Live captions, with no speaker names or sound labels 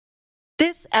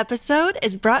This episode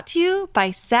is brought to you by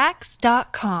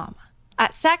Sax.com.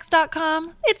 At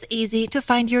Sax.com, it's easy to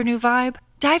find your new vibe.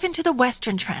 Dive into the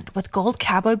Western trend with gold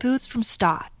cowboy boots from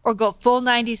Stott, or go full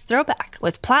 90s throwback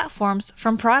with platforms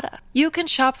from Prada. You can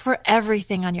shop for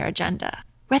everything on your agenda,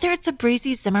 whether it's a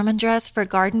breezy Zimmermann dress for a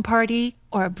garden party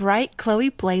or a bright Chloe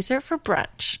blazer for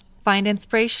brunch. Find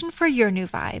inspiration for your new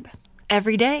vibe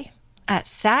every day at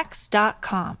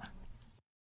Sax.com.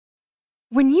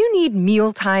 When you need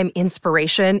mealtime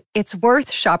inspiration, it's worth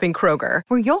shopping Kroger,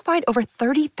 where you'll find over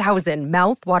 30,000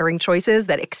 mouth-watering choices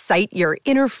that excite your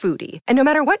inner foodie. And no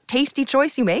matter what tasty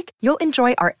choice you make, you'll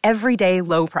enjoy our everyday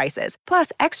low prices,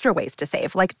 plus extra ways to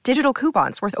save, like digital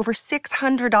coupons worth over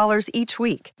 $600 each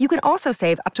week. You can also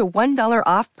save up to $1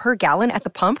 off per gallon at the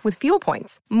pump with fuel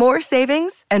points. More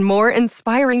savings and more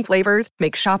inspiring flavors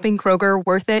make shopping Kroger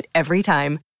worth it every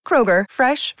time. Kroger,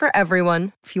 fresh for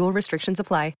everyone. Fuel restrictions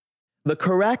apply. The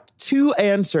correct two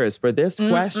answers for this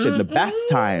question, the best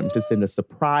time to send a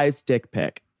surprise dick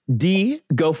pic. D,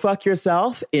 go fuck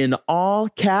yourself in all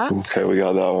caps. Okay, we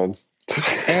got that one.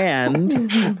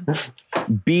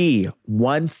 And B,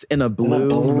 once in a blue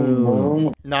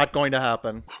moon. Not going to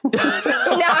happen. Not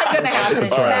going to happen.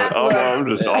 Matt,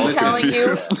 look, I'm telling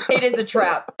you, it is a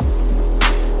trap.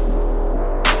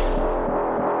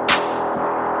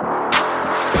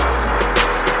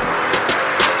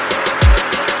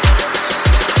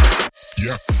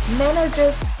 Yeah. Men are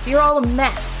just, you're all a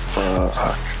mess.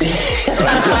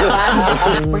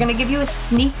 We're going to give you a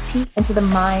sneak peek into the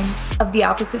minds of the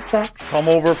opposite sex. Come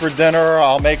over for dinner.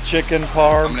 I'll make chicken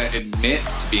parm. I'm going to admit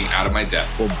to being out of my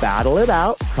depth. We'll battle it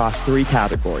out across three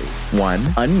categories. 1,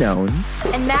 unknowns.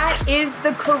 And that is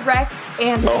the correct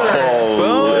answer.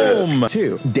 Boom.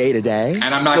 2, day-to-day.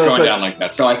 And I'm not going down like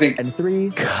that. So I think... And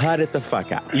 3, cut it the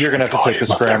fuck out. You're going to have to take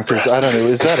this gram because I don't know.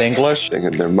 Is that English?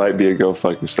 Thinking there might be a go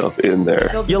fuck yourself in there.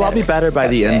 You'll all be better by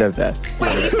the end of this.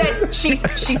 Wait, you said she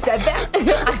said that?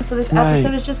 So this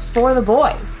episode is just for the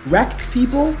boys. Wrecked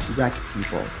people, wreck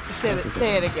people.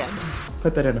 Say it again.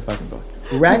 Put that in a fucking book.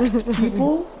 Wrecked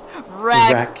people,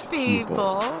 Wrecked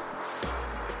people.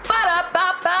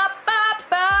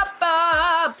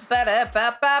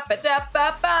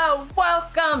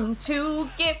 Welcome to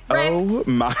Get Wrecked, Oh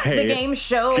my the game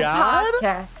show God.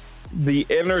 podcast. The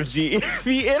energy.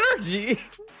 The energy.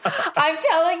 I'm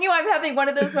telling you, I'm having one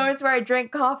of those moments where I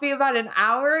drank coffee about an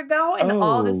hour ago, and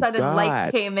all of a sudden God.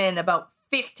 light came in about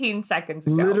 15 seconds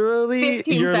ago. Literally,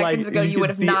 15 you're seconds ago, you would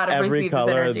have not have every received this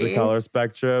color of energy. the color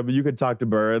spectrum. You could talk to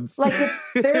birds. Like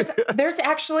there's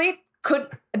actually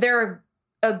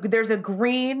there's a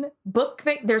green book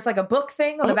thing. There's like a book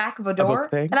thing on the back of a door.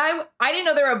 And I didn't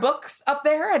know there were books up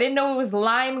there. I didn't know it was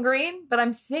lime green, but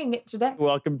I'm seeing it today.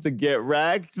 Welcome to Get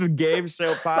Wrecked, the game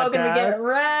show podcast. Welcome to Get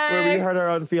Wrecked, where we hurt our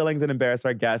own feelings and embarrass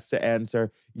our guests to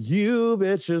answer you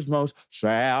bitches' most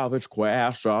savage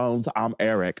questions. I'm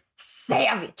Eric.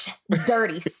 Savage,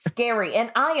 dirty, scary.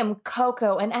 And I am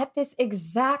Coco. And at this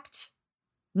exact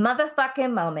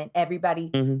motherfucking moment,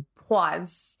 everybody,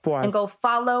 pause and go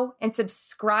follow and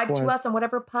subscribe to us on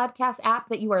whatever podcast app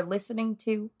that you are listening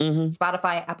to.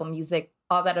 Spotify, Apple Music,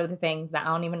 all that other things that I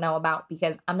don't even know about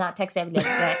because I'm not tech savvy.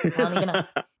 I don't even know.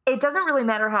 It doesn't really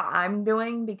matter how I'm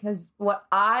doing because what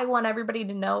I want everybody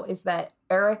to know is that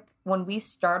Eric, when we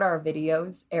start our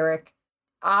videos, Eric,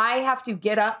 I have to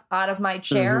get up out of my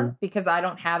chair because I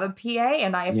don't have a PA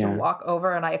and I have to walk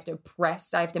over and I have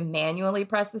to manually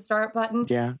press the start button.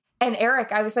 Yeah. And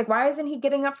Eric, I was like, why isn't he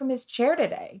getting up from his chair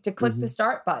today to click the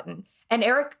start button? And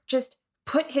Eric just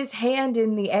put his hand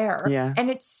in the air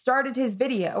and it started his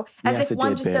video as if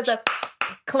one just does a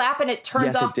clap and it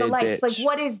turns off the lights. Like,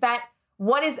 what is that?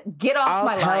 Get off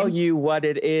my line. I'll tell you what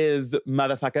it is,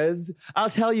 motherfuckers. I'll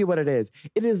tell you what it is.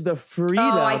 It is the freedom.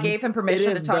 Oh, I gave him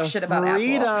permission to talk shit about Apple.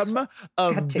 Freedom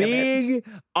of being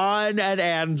on an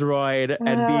Android and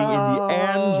being in the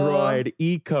Android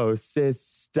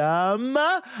ecosystem.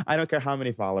 I don't care how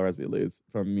many followers we lose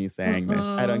from me saying this.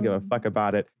 I don't give a fuck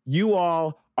about it. You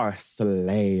all are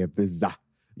slaves.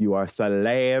 You are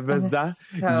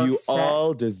slaves. You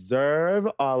all deserve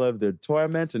all of the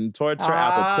torment and torture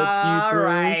Apple puts you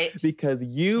through because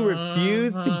you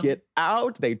refuse to get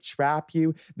out. They trap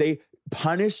you. They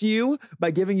punish you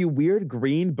by giving you weird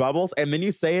green bubbles, and then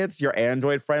you say it's your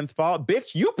Android friend's fault.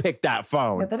 Bitch, you picked that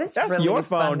phone. Yeah, that's really your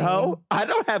phone, funny. Ho. I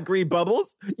don't have green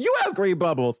bubbles. You have green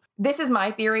bubbles. This is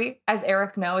my theory, as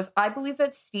Eric knows. I believe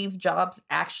that Steve Jobs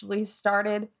actually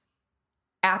started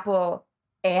Apple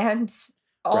and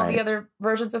all the other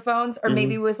versions of phones, or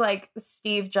maybe it was like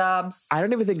Steve Jobs. I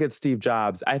don't even think it's Steve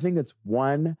Jobs. I think it's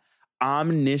one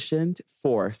omniscient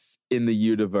force in the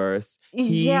universe.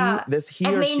 He and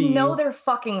or they she know they're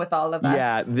fucking with all of us.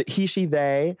 Yeah, he, she,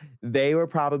 they were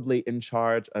probably in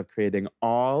charge of creating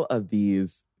all of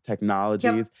these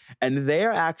technologies, and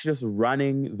they're actually just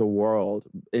running the world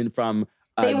from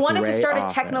they wanted to start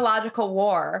office. A technological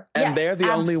war. And they're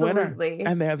the only winner. Absolutely.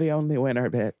 And they're the only winner,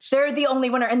 bitch. They're the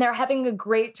only winner. And they're having a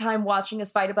great time watching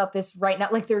us fight about this right now.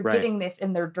 Like, they're getting this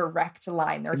in their direct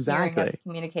line. They're hearing us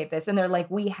communicate this. And they're like,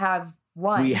 we have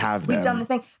won. We've done the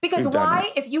thing. Because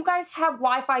why, if you guys have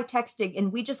Wi-Fi texting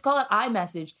and we just call it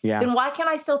iMessage, then why can't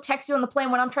I still text you on the plane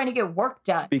when I'm trying to get work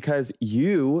done? Because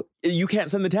you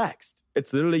can't send the text.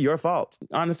 It's literally your fault.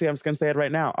 Honestly, I'm just going to say it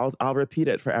right now. I'll repeat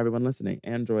it for everyone listening.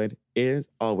 Android is,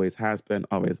 always has been,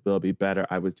 always will be better.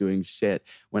 I was doing shit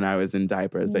when I was in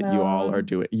diapers that you all are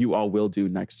doing. You all will do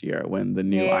next year when the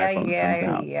new iPhone comes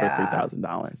out for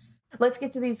 $3,000. Let's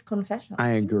get to these confessions.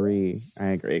 I agree.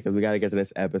 Because we got to get to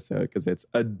this episode because it's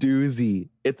a doozy.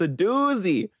 It's a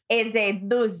doozy.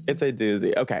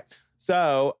 Okay.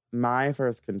 So my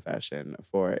first confession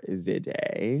for the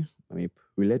day, let me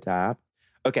pull it up.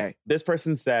 Okay. This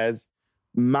person says,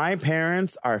 my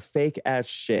parents are fake as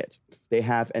shit. They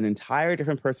have an entire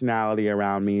different personality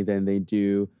around me than they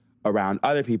do around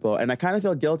other people. And I kind of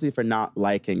feel guilty for not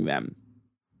liking them.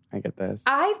 I get this.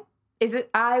 I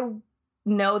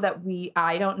know that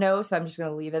I don't know, so I'm just going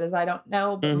to leave it as I don't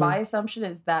know. But my assumption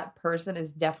is that person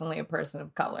is definitely a person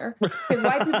of color. Because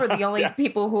white people are the only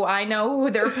people who I know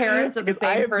who their parents are the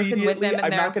same person with them and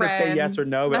I'm their not going to say yes or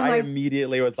no, but I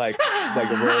immediately was like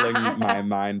rolling my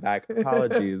mind back.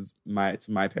 Apologies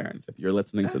to my parents if you're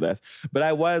listening to this. But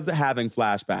I was having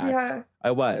flashbacks. Yeah.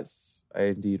 I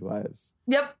indeed was.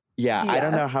 Yep. Yeah, I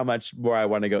don't know how much more I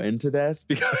want to go into this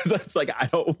because it's like I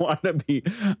don't want to be.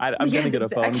 I'm going to get a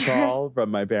phone call from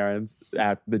my parents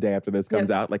the day after this comes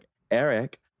out. Like,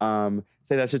 Eric,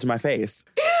 say that shit to my face.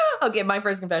 Okay, my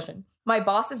first confession. My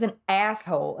boss is an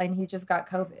asshole and he just got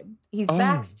COVID. He's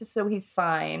vaxxed, so he's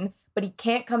fine, but he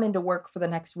can't come into work for the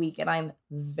next week, and I'm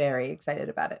very excited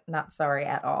about it. Not sorry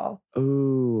at all.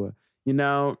 Ooh,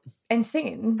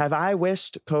 insane. Have I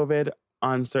wished COVID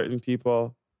on certain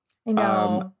people? I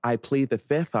know. I plead the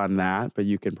fifth on that, but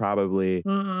you can probably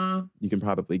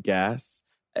guess.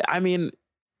 I mean,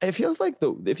 it feels like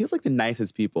the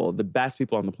nicest people, the best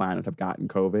people on the planet have gotten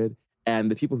COVID,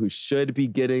 and the people who should be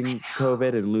getting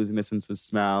COVID and losing the sense of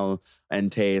smell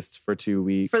and taste for 2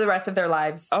 weeks for the rest of their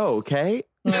lives. Oh, okay.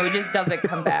 No, it just doesn't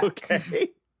come back. Okay.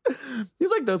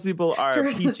 Feels like those people are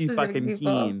peachy fucking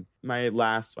keen. My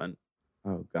last one.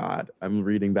 Oh, God. I'm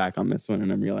reading back on this one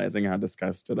and I'm realizing how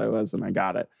disgusted I was when I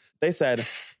got it. They said,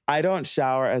 I don't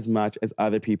shower as much as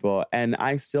other people and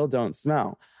I still don't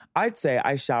smell. I'd say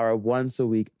I shower once a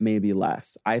week, maybe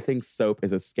less. I think soap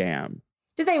is a scam.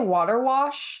 Do they water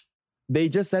wash? They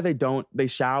just said they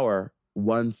shower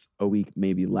once a week,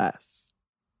 maybe less.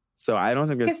 So I don't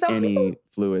think there's any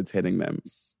fluids hitting them.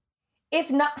 If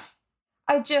not,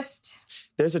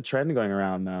 There's a trend going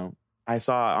around though. I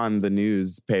saw on the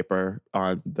newspaper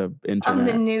on the internet. On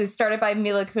the news, started by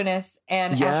Mila Kunis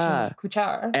and Ashton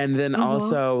Kutcher. And then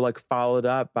also followed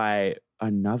up by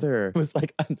another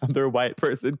white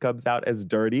person comes out as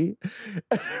dirty.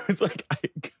 It's like,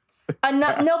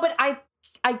 no, but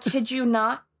I kid you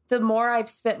not. The more I've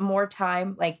spent more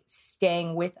time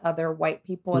staying with other white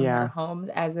people in their homes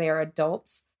as they are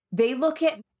adults, they look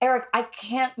at Eric. I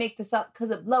can't make this up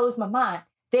because it blows my mind.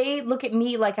 They look at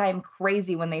me like I'm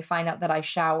crazy when they find out that I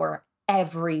shower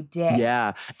every day.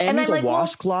 Yeah. And use a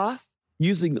washcloth.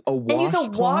 Using a washcloth. And use a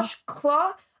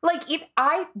washcloth.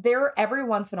 There every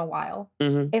once in a while,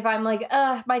 if I'm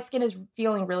my skin is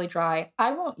feeling really dry,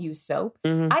 I won't use soap.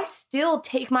 I still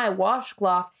take my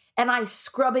washcloth and I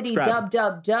scrubbity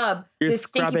dub You're the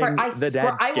stinky part. I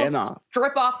will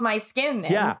strip off my skin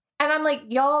then. Yeah. And I'm like,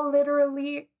 y'all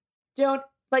literally don't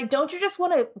you just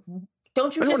want to...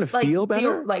 Don't you just feel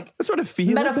better?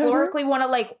 Metaphorically want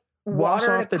to wash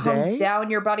water off the come day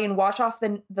down your body and wash off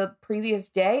the previous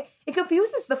day? It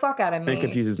confuses the fuck out of me. It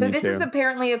confuses me too. This is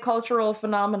apparently a cultural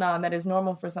phenomenon that is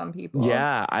normal for some people.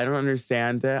 Yeah, I don't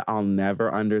understand it. I'll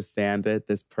never understand it.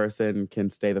 This person can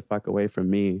stay the fuck away from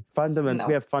me.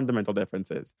 We have fundamental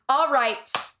differences. All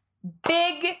right.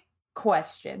 Big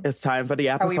question. It's time for the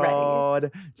episode. Are we ready?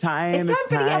 It's time for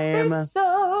the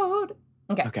episode.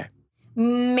 Okay.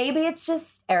 Maybe it's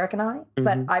just Eric and I,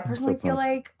 but I personally feel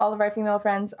like all of our female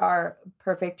friends are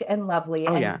perfect and lovely.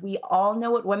 We all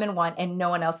know what women want and no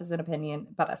one else has an opinion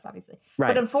but us, obviously. Right.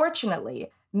 But unfortunately,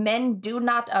 men do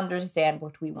not understand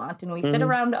what we want. And we sit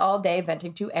around all day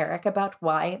venting to Eric about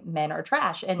why men are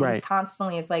trash. And he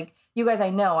constantly is like, you guys, I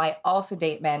know I also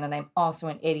date men and I'm also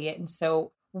an idiot. And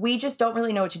so we just don't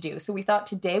really know what to do. So we thought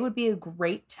today would be a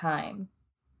great time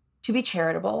to be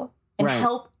charitable and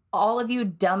help all of you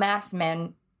dumbass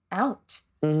men out.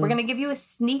 We're going to give you a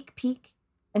sneak peek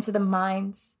into the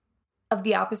minds of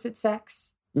the opposite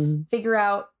sex, figure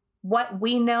out what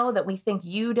we know that we think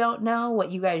you don't know, what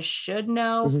you guys should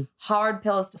know, hard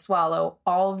pills to swallow,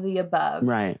 all of the above.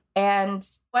 Right. And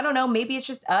I don't know, maybe it's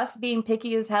just us being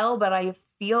picky as hell, but I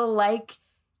feel like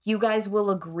you guys will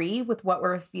agree with what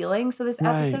we're feeling. So this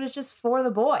episode is just for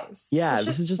the boys. Yeah,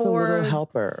 this is just a little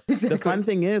helper. Exactly. The fun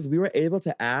thing is we were able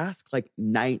to ask like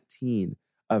 19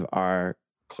 of our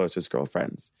closest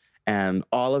girlfriends. And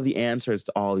all of the answers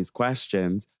to all these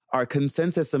questions are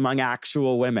consensus among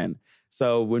actual women.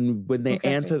 So when they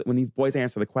answer, when these boys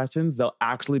answer the questions, they'll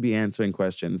actually be answering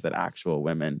questions that actual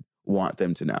women want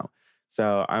them to know.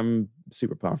 So I'm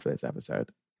super pumped for this episode.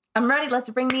 I'm ready. Let's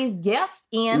bring these guests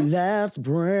in. Let's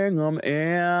bring them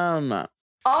in.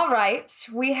 All right.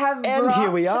 We have here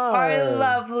we are. Our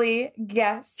lovely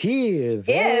guests. Here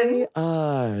they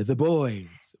are, the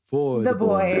boys for the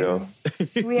boys.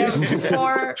 We have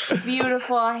 4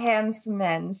 beautiful, handsome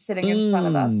men sitting in front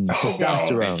of us today.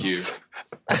 Thank you.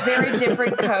 Very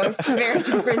different coast, very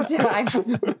different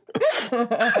times.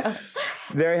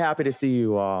 Very happy to see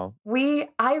you all.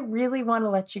 I really want to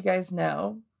let you guys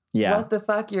know what the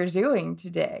fuck you're doing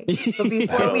today. But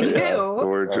before we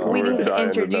do, we need to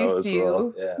introduce you.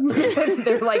 Well. Yeah.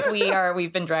 They're like,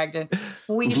 we've been dragged in.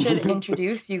 We should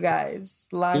introduce you guys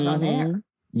live on air.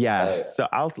 Yes. So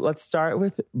let's start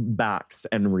with Max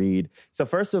and Reed. So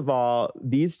first of all,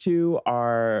 these two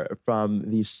are from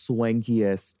the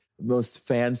swankiest, most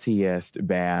fanciest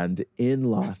band in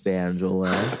Los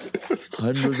Angeles.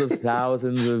 Hundreds of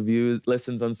thousands of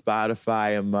listens on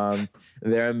Spotify a month.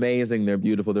 They're amazing. They're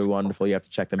beautiful. They're wonderful. You have to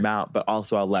check them out. But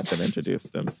also, I'll let them introduce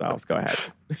themselves. Go ahead.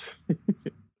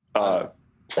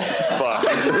 Fuck.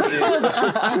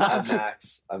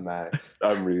 I'm Max.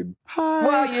 I'm Reed. Hi.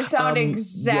 Well, you sound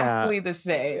exactly the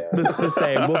same. Yeah. The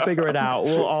same. We'll figure it out.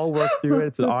 We'll all work through it.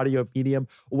 It's an audio medium.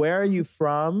 Where are you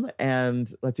from?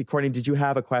 And let's see, Courtney, did you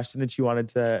have a question that you wanted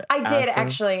to I did,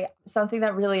 actually. Something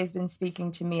that really has been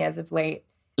speaking to me as of late.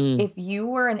 If you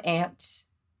were an ant,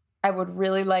 I would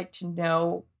really like to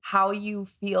know how you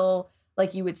feel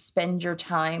like you would spend your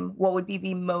time. What would be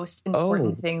the most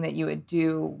important thing that you would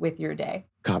do with your day?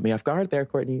 Caught me off guard there,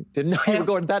 Courtney. Didn't know you were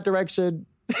going that direction.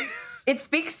 It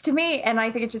speaks to me, and I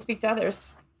think it should speak to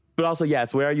others. But also,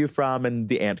 yes, where are you from? And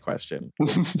the ant question.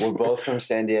 We're both from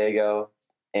San Diego,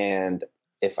 and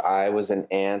if I was an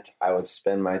ant, I would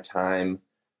spend my time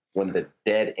when the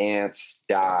dead ants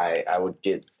die. I would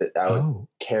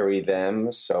carry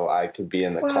them so I could be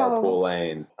in the carpool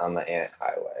lane on the ant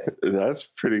highway. That's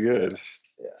pretty good.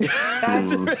 Yeah.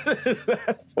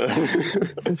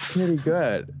 That's pretty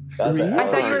good. I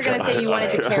thought you were going to say you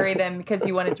wanted to carry them because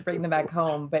you wanted to bring them back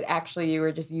home, but actually you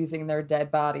were just using their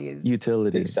dead bodies.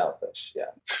 Utility. It's selfish, yeah.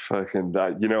 Fucking,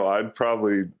 I'd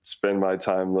probably spend my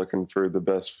time looking for the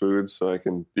best food so I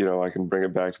can bring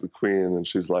it back to the queen, and then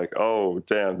she's like, oh,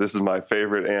 damn, this is my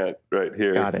favorite ant right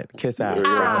here. Got it. Kiss ass.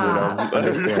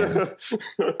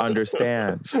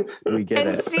 Understand. We get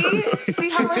it. And see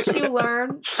how much you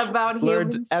learn about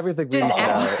humans. Everything we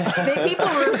know. People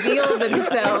reveal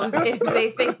themselves if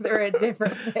they think they're a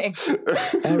different thing.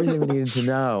 Everything we needed to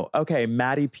know. Okay,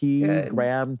 Maddie P. Good.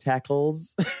 Graham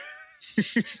Teckles.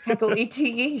 Teckle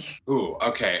E-T-E. Ooh,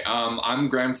 okay. I'm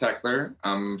Graham Teckler.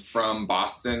 I'm from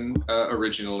Boston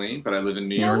originally, but I live in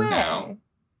New York now.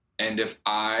 And if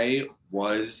I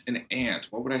was an ant,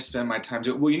 what would I spend my time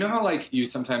doing? Well, you know how like you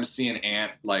sometimes see an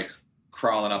ant like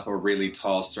crawling up a really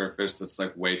tall surface that's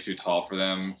like way too tall for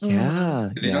them. Yeah.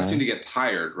 They don't seem to get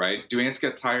tired, right? Do ants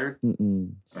get tired?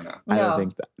 Mm-mm. I don't know. I don't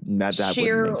think that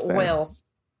sheer would make sense. will.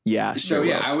 Yeah. So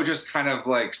yeah, I would just kind of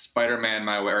like Spider-Man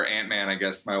my way, or Ant-Man, I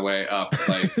guess, my way up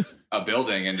like a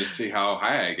building and just see how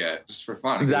high I get, just for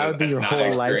fun. That would be your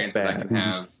whole lifespan that I can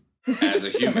have as a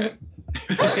human.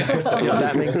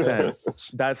 That makes sense.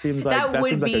 That seems like a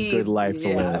good life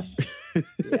to live.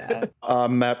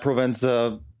 Matt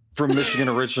Provenza from Michigan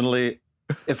originally.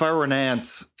 If I were an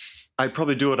ant, I'd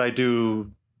probably do what I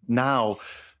do now,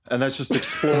 and that's just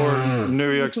explore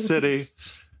New York City,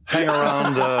 hang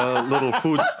around the little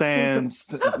food stands,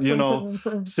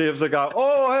 see if they got,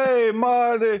 oh, hey,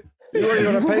 Marty, you already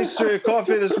got a pastry or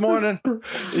coffee this morning? I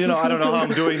don't know how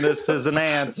I'm doing this as an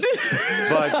ant,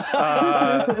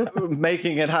 but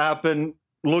making it happen,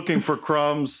 looking for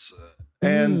crumbs,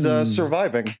 and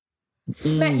surviving.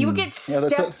 Matt, you would get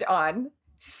stepped on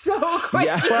so quick.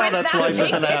 Yeah, well, that's life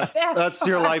as an ant. That's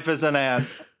your life as an ant.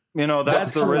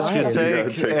 That's the risk you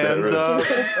take. And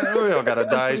we all got to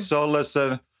die. So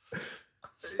listen,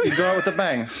 You go out with a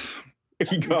bang.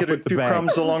 You get a few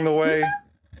crumbs along the way.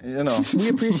 You know. We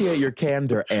appreciate your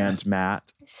candor, Aunt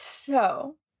Matt.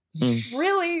 So,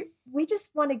 really, we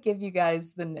just want to give you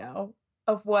guys the know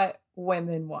of what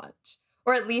women want,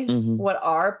 or at least what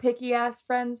our picky ass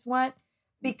friends want,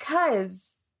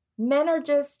 because men are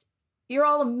just, you're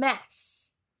all a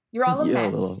mess. You're all a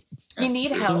mess. You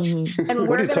need help. And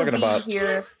we're going to be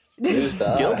here.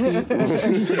 Matt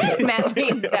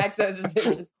leans back so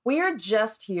suspicious. We are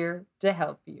just here to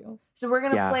help you. So we're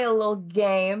going to play a little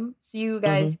game so you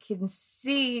guys can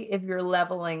see if you're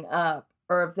leveling up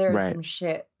or if there's some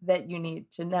shit that you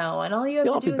need to know. And all you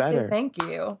have to do is say thank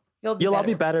you. You'll all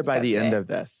be better by the end of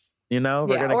this. You know?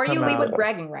 We're gonna or you leave with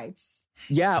bragging rights.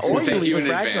 Yeah, or you leave with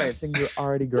bragging rights and you're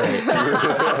already great.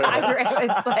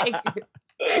 It's like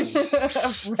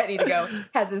ready to go.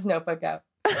 Has his notebook out.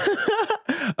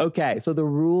 Okay, so the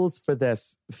rules for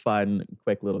this fun,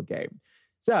 quick little game.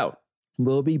 So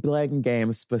we'll be playing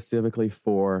games specifically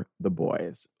for the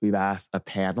boys. We've asked a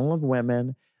panel of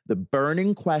women the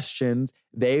burning questions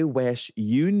they wish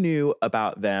you knew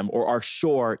about them or are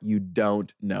sure you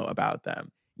don't know about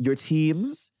them. Your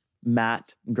teams,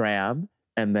 Matt, Graham,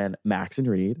 and then Max and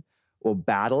Reed, will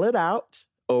battle it out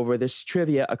over this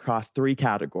trivia across 3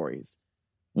 categories.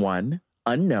 1,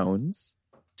 unknowns.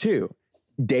 2,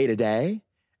 day-to-day.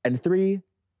 And 3,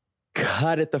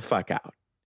 cut it the fuck out.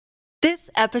 This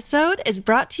episode is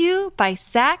brought to you by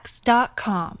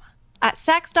Sax.com. At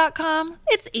Sax.com,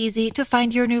 it's easy to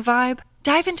find your new vibe.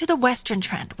 Dive into the Western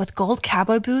trend with gold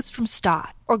cowboy boots from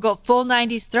Stott, or go full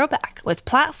 90s throwback with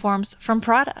platforms from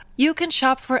Prada. You can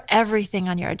shop for everything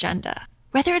on your agenda,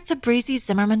 whether it's a breezy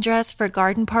Zimmermann dress for a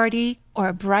garden party or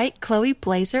a bright Chloe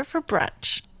blazer for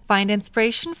brunch. Find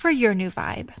inspiration for your new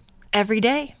vibe every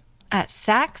day at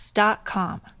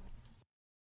Sax.com.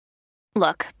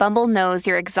 Look, Bumble knows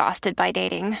you're exhausted by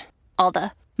dating. All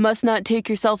the must not take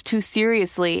yourself too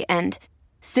seriously and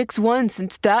 6'1"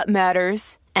 since that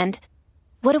matters. And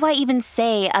what do I even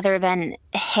say other than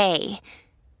hey?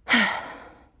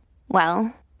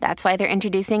 Well, that's why they're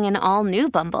introducing an all-new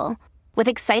Bumble with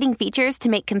exciting features to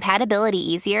make compatibility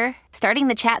easier, starting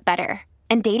the chat better,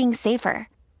 and dating safer.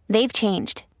 They've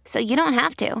changed, so you don't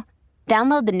have to.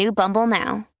 Download the new Bumble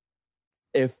now.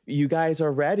 If you guys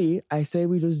are ready, I say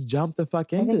we just jump the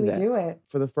fuck into this. Do it.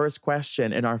 For the first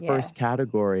question in our first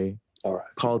category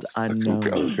called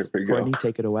Unknowns. Courtney,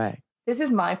 take it away. This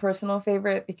is my personal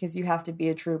favorite because you have to be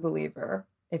a true believer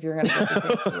if you're going to get this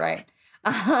answer right.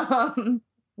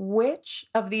 Which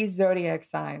of these zodiac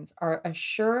signs are a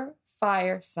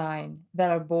surefire sign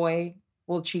that a boy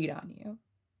will cheat on you?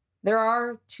 There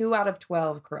are 2 out of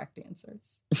 12 correct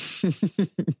answers.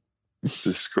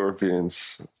 The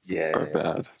Scorpions are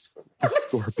bad. The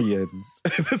Scorpions.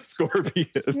 The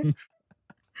Scorpion.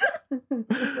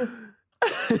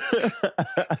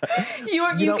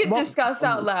 You can discuss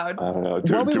out loud. I don't know.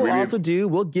 What we will also do,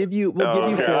 we'll give you 4.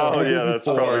 Oh, yeah, that's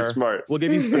probably smart. We'll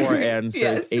give you 4 answers,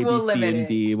 yes, A, B, C, and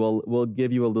D. We'll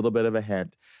give you a little bit of a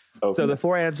hint. Okay. So the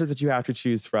 4 answers that you have to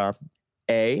choose from: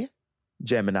 A,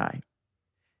 Gemini;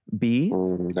 B,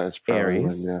 that's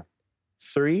Aries; one,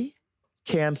 3,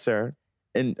 Cancer,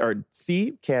 or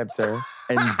C, Cancer,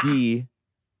 and D,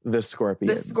 the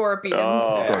Scorpions. The Scorpions.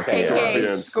 Oh,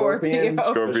 Scorpions.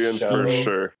 Scorpions for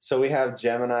sure. So we have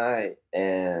Gemini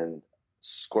and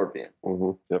Scorpion.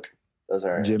 Yep. Those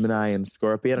are Gemini and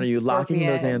Scorpion. Are you locking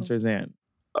those answers in?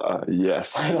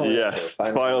 Yes. Yes.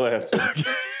 Final answer.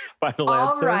 Final All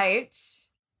answer. right.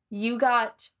 You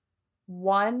got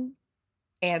 1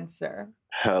 answer.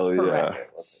 Hell yeah.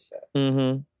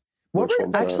 Mm-hmm.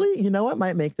 Actually, you know what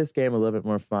might make this game a little bit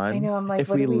more fun? I know. I'm like, if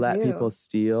we let people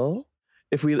steal.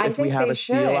 If we have a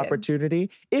steal opportunity.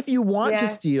 If you want to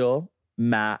steal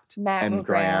Matt and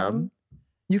Graham,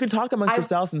 you can talk amongst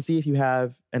yourselves and see if you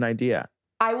have an idea.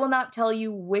 I will not tell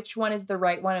you which one is the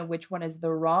right one and which one is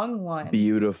the wrong one.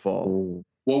 Beautiful.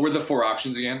 What were the 4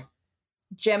 options again?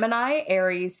 Gemini,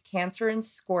 Aries, Cancer, and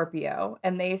Scorpio.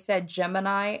 And they said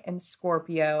Gemini and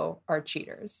Scorpio are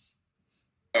cheaters.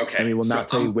 Okay. And we will not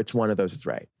tell you which one of those is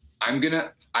right.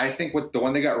 I think the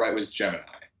one they got right was Gemini.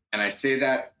 And I say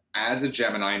that as a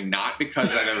Gemini, not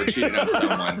because I've ever cheated on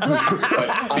someone,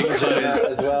 but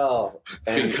because as well.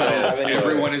 Because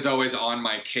everyone is always on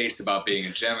my case about being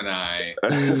a Gemini.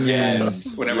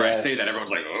 Yes. Whenever I say that,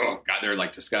 everyone's like, oh, God, they're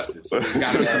like disgusted. So there's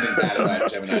got to be something bad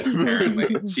about Geminis, apparently,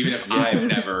 even if I've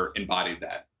never embodied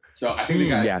that. So I think the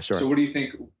guy. Yeah, sure. So what do you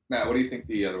think, Matt? What do you think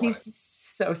the other one is? He's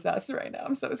so sus right now.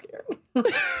 I'm so scared.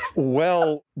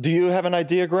 Well, do you have an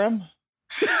idea, Graham?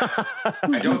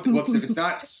 I don't. Well, if it's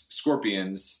not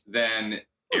Scorpions, then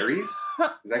Aries? Is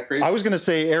that crazy? I was going to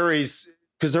say Aries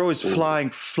because they're always flying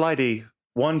flighty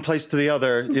one place to the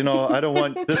other. You know, I don't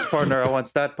want this partner. I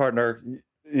want that partner.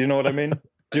 You know what I mean?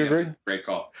 Do you agree? Great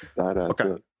call.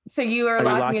 Okay. So you are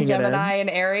locking in Gemini and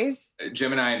Aries?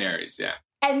 Gemini and Aries, yeah.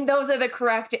 And those are the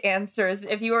correct answers.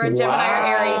 If you were a Gemini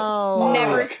or Aries,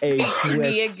 never speak to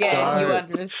me again. You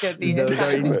understood the Those are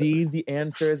assignment. indeed the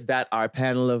answers that our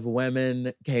panel of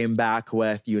women came back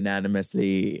with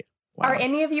unanimously. Wow. Are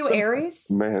any of you Aries?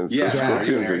 Man, Yeah,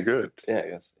 Scorpions are Aries. good. Yeah, I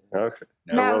guess. Okay.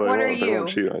 Matt, Well, what they are won't- They you? won't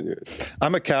cheat on you.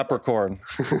 I'm a Capricorn.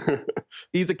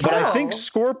 He's a But I Oh. think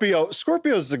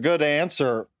Scorpio's a good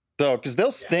answer, though, because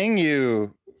they'll sting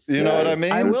you. You know what I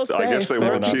mean? I will I say, guess they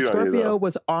won't cheat on you, Scorpio though.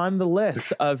 was on the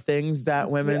list of things that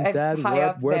women said high were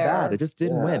up bad. there. It just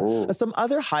didn't win. Ooh. Some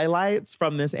other highlights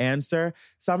from this answer,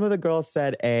 some of the girls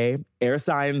said air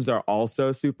signs are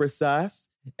also super sus.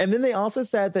 And then they also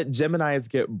said that Geminis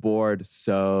get bored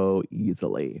so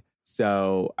easily.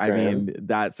 So, I Graham? mean,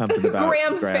 that's something about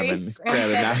Graham's Graham face. and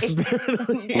Graham Max. said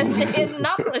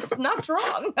it's not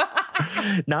wrong.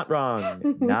 Not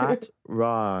wrong. Not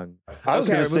wrong. I was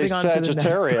Okay, going to we're say moving on to the next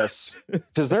Sagittarius,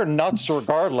 because they're nuts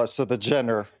regardless of the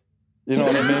gender. You know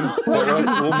what I mean?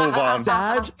 We'll move on.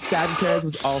 Sagittarius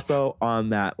was also on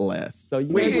that list. So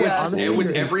you Wait, guys Yeah. honestly was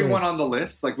were everyone insane. on the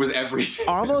list? Like, was every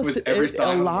Almost was every a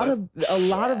sign on lot the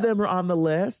list? of them were on the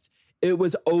list. It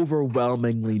was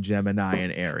overwhelmingly Gemini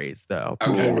and Aries, though.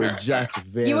 People Okay. were just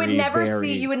very, You would never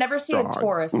very see a strong.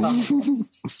 Taurus on the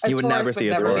list. You would never see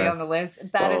a be Taurus. on the list.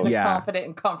 That is a Yeah. confident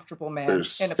and comfortable man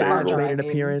There's in a stable. Sag partner. made I an mean.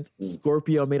 appearance.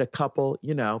 Scorpio made a couple,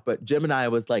 but Gemini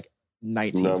was like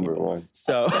 19 Number people. one.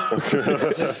 So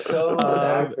Just so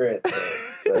accurate.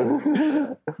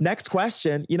 next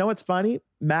question. You know what's funny?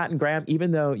 Matt and Graham,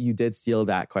 even though you did steal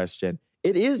that question,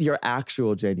 it is your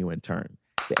actual genuine turn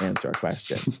to answer a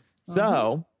question.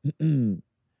 So, the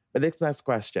next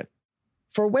question.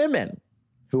 For women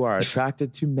who are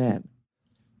attracted to men,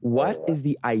 what is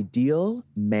the ideal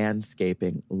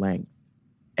manscaping length?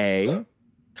 A,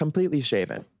 completely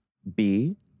shaven.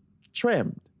 B,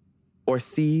 trimmed. Or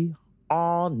C,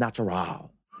 all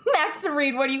natural. Max and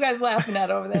Reed, what are you guys laughing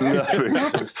at over there? Nothing.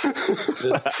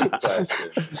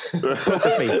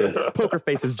 Poker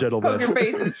faces, gentlemen. Poker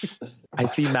faces. I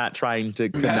see Matt trying to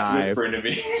Matt's connive. whispering to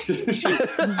me.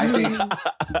 I think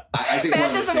Matt we're on the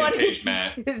doesn't same want page,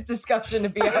 Matt. his discussion to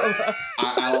be over.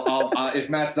 I'll if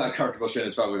Matt's not comfortable sharing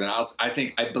this publicly,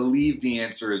 then I believe the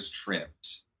answer is trimmed.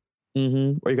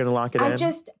 Mm-hmm. Are you going to lock it in? I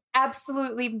just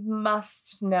absolutely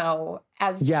must know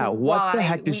as to what why the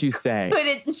heck did she say?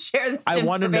 couldn't share this I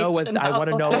want to know what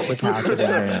information was happening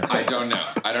there. I don't know.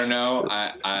 But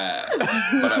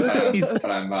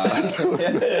I'm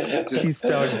just She's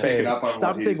stone picking faced. up on what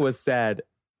Something he's- was said.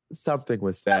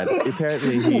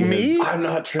 Apparently, he is. I'm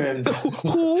not trimmed.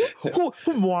 Who?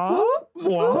 Moi?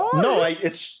 No,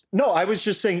 I was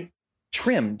just saying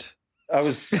trimmed. I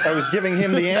was giving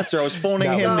him the answer. I was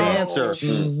phoning him the answer.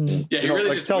 Mhm. Yeah, he You know, really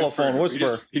like just telephone whispered.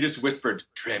 whisper. He just whispered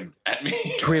trimmed at me.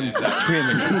 Trimmed. So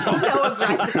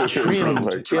aggressive.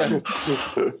 Trimmed.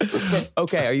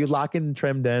 Okay, are you locking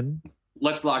trimmed in?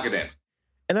 Let's lock it in.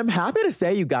 And I'm happy to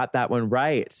say you got that one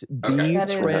right. Okay. B, That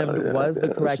is- trimmed was the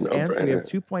Yeah, correct that's answer. We have no-brainer.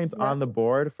 2 points on the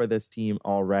board for this team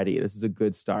already. This is a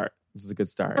good start.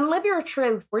 And live your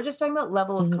truth. We're just talking about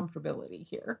level of comfortability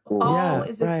here. All Yeah,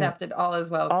 is right. accepted. All is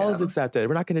welcome. All is accepted.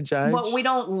 We're not going to judge. But we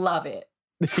don't love it.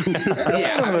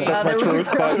 Yeah, I mean, That's my truth,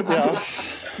 but yeah.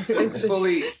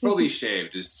 fully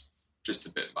shaved is just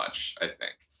a bit much, I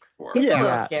think. For It's a little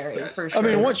Yeah. scary Yes. for sure. I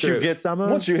mean, It's once true.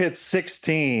 once you hit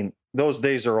 16, those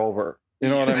days are over. You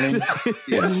know what I mean?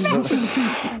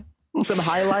 Yeah. Some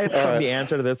highlights All from right. the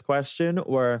answer to this question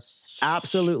were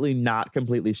absolutely not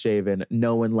completely shaven.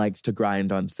 No one likes to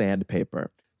grind on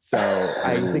sandpaper. So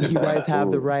I think you guys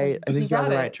have the right. I You think you're on got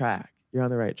the it. right track. You're on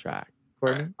the right track.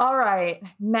 Courtney? All right,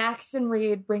 Max and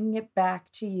Reed, bringing it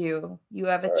back to you. You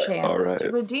have a chance All right.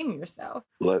 to redeem yourself.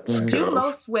 Let's Do go.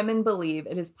 most women believe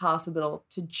it is possible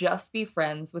to just be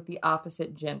friends with the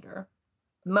opposite gender?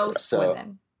 Most So-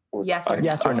 women. Yes or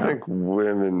Yes or no? I think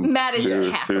women Matt is do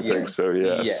half too of think yours. so,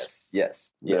 yes.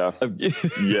 Yes. Yeah.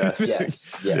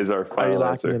 Yes. Yes. Is our Are you final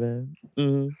locking answer. it in?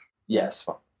 Mhm. Yes.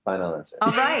 Final answer.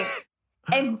 All right.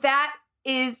 And that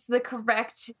is the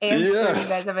correct answer. Yes. You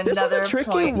guys have This is a another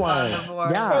tricky point one. on the board.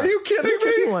 Yeah. Are you kidding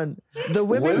Tricky me? one. The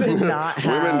women did not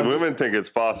have. Women think it's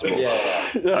possible. Yeah.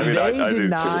 I mean, They I do did too,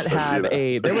 not but, have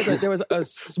you know. there was a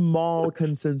small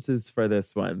consensus for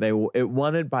this one. It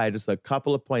won it by just a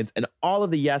couple of points, and all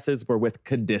of the yeses were with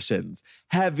conditions,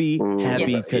 heavy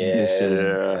Yes.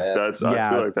 conditions. Yeah, that's. I Yeah.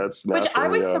 feel like that's Which I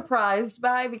natural, was yeah. surprised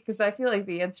by because I feel like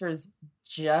the answer is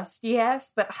just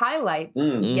yes, but highlights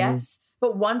Mhm. yes.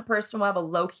 But one person will have a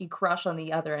low key crush on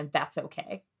the other, and that's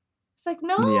okay. It's like,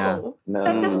 no,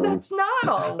 that's not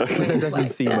all. That doesn't like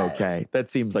seem that. okay.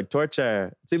 That seems like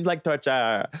torture. It seems like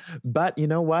torture. But you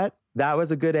know what? That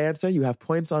was a good answer. You have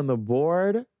points on the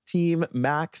board, Team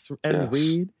Max and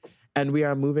Reed. And we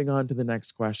are moving on to the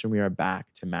next question. We are back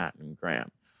to Matt and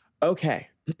Graham. Okay.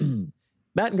 Matt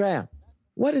and Graham,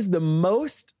 what is the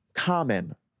most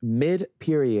common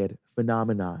mid-period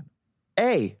phenomenon?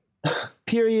 A,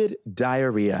 period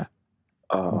diarrhea.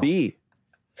 B,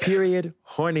 period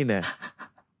horniness.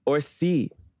 Or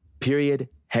C, period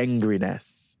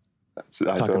hangriness.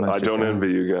 I don't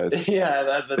envy you guys. Yeah,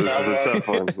 that's a tough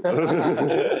one.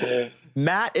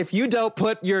 Matt, if you don't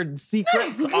put your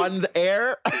secrets on the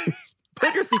air,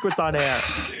 put your secrets on air.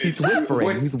 He's whispering.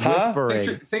 He's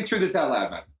whispering. Think through this out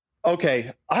loud, Matt.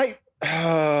 Okay, I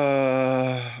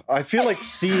feel like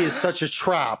C is such a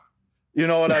trap. You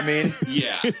know what I mean?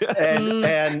 Yeah.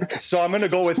 And so I'm going to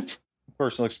go with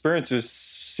personal experiences,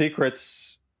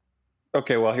 secrets.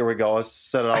 Okay, well, here we go. I'll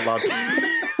set it out loud.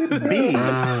 B.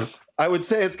 I would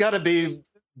say it's got to be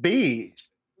B,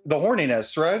 the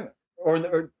horniness, right?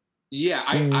 Or yeah,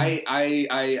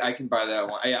 I can buy that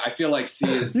one. I feel like C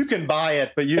is. You can buy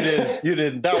it, but you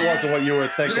didn't. That wasn't what you were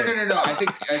thinking. No. I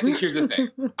think here's the thing.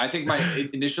 I think my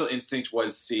initial instinct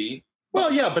was C.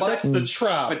 Well, yeah, but that's the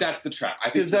trap. But that's the trap.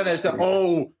 I think because then it's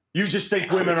you just think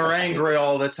women are angry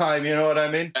all the time. You know what I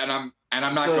mean? And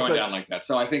I'm not going down like that.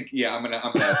 So I think I'm gonna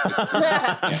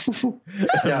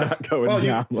yeah. Not going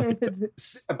down like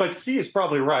that. But C is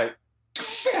probably right.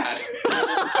 Bad.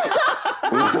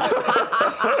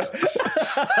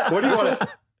 What do you want to?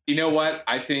 You know what?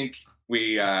 I think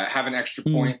we have an extra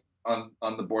point on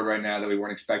the board right now that we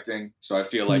weren't expecting. So I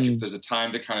feel like if there's a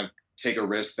time to kind of take a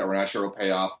risk that we're not sure will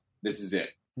pay off, this is it.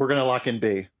 We're going to lock in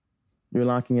B. You're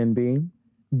locking in B?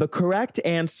 The correct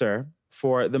answer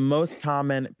for the most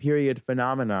common period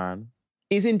phenomenon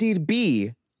is indeed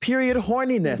B, period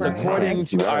horniness, according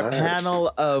to our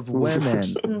panel of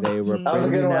women. They were that was a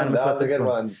good one. That was a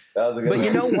good one. But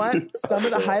you know what? Some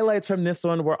of the highlights from this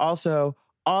one were also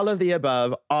all of the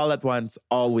above, all at once,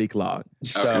 all week long.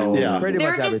 So pretty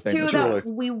there much are just everything. two that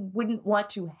we wouldn't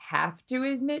want to have to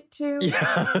admit to.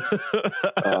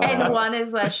 And one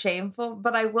is less shameful.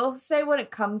 But I will say when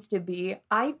it comes to B,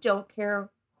 I don't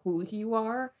care who you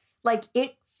are. Like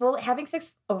having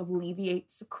sex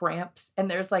alleviates cramps, and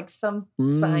there's like some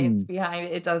science behind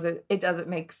it. It doesn't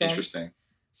make sense. Interesting.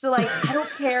 So like I don't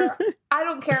care. I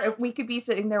don't care if we could be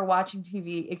sitting there watching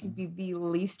TV. It could be the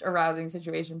least arousing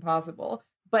situation possible.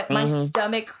 But my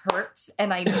stomach hurts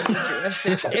and I need your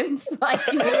assistance. Like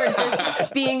you are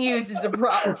just being used as a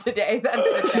prop today. That's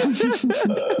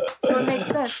the So it makes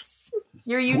sense.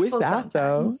 You're useful. With that,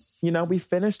 sometimes. though, we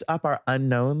finished up our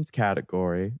unknowns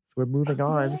category. So we're moving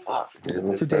on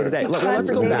to day-to-day.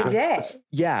 Let's go back.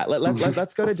 Yeah,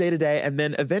 let's go to day-to-day. And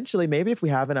then eventually, maybe if we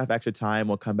have enough extra time,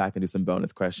 we'll come back and do some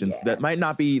bonus questions. That might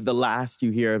not be the last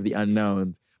you hear of the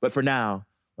unknowns. But for now,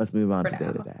 let's move on to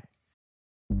day-to-day.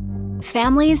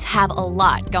 Families have a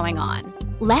lot going on.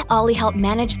 Let Ollie help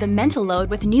manage the mental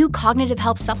load with new cognitive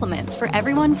help supplements for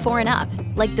everyone 4 and up,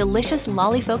 like delicious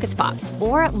Lolly Focus Pops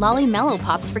or Lolly Mellow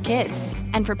Pops for kids.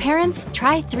 And for parents,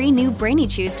 try 3 new Brainy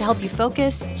Chews to help you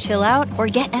focus, chill out, or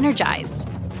get energized.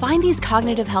 Find these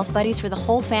cognitive health buddies for the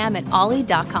whole fam at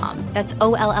ollie.com. That's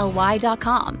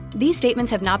OLLY.com. These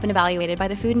statements have not been evaluated by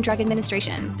the Food and Drug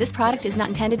Administration. This product is not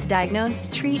intended to diagnose,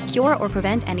 treat, cure, or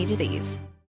prevent any disease.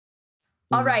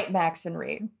 All right, Max and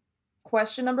Reed.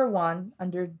 Question number 1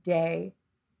 under day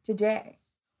to day.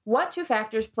 What 2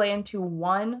 factors play into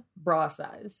one bra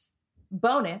size?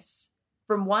 Bonus,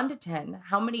 from 1 to 10,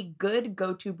 how many good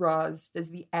go-to bras does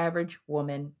the average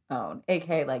woman own?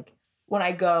 AKA, like, when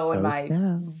I go in my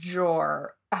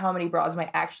drawer, how many bras am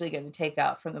I actually going to take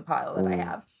out from the pile that I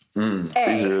have?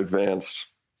 These are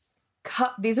advanced.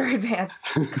 These are advanced.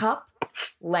 Cup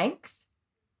length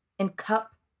and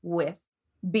cup width.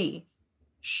 B,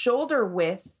 shoulder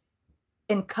width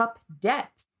and cup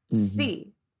depth.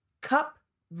 C, cup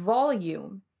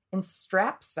volume and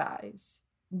strap size.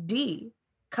 D,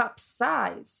 cup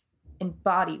size and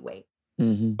body weight. Okay.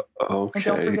 And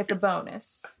don't forget the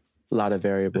bonus. A lot of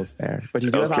variables there. But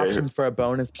you do have options for a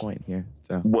bonus point here.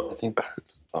 So I think the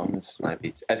bonus might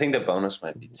be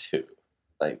 2.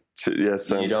 Like, that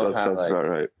sounds about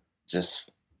right.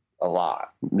 Just a lot.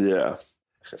 Yeah.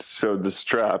 So the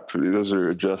strap, those are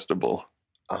adjustable.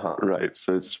 Right.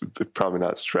 So it's probably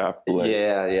not strap length.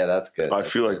 Yeah, that's good. I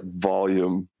feel like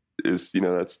volume is,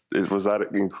 was that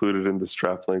included in the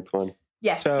strap length one?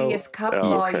 Yes, C is cup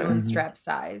volume and strap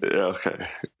size. Yeah, okay.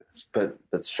 But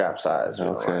the strap size.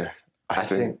 Okay. I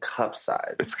think cup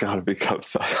size. It's got to be cup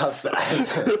size. Cup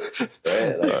size.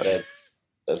 Right? Like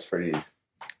that's pretty.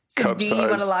 So D, you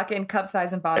want to lock in cup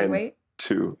size and body weight?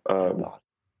 2. Body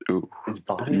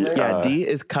weight? Yeah, D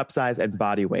is cup size and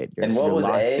body weight. And what was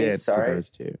A? Sorry. To those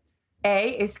two. A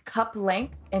is cup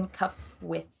length and cup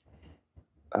width.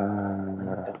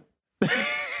 The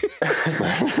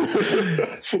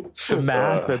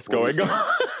math that's going on.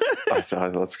 I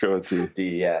thought, let's go with D.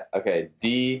 D, yeah. Okay,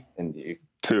 D and D.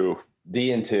 2.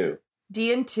 D and 2.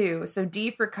 D and 2. So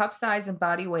D for cup size and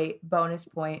body weight, bonus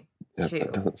point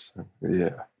 2.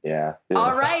 Yeah.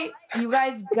 All right, you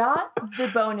guys got the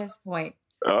bonus point.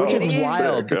 Which is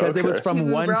wild because it was from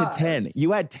 2 1 to 10.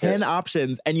 You had 10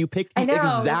 options and you picked the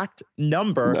exact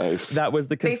number that was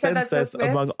the consensus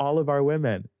among all of our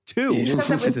women. 2, You said that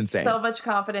which is with insane. so much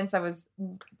confidence. I was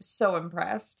so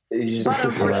impressed. But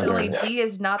unfortunately, D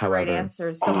is not the right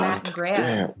answer. So Matt and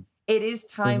Graham, it is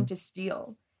time to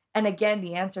steal. And again,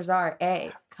 the answers are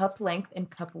A, cup length and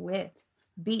cup width.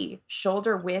 B,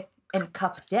 shoulder width and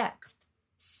cup depth.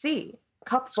 C,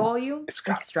 cup volume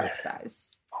and strap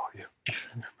size.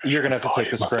 You're going to have to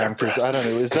take this, Graham, because I don't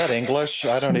know. Is that English?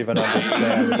 I don't even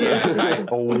understand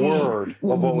a word of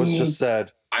what was just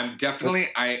said. I'm definitely,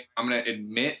 I'm going to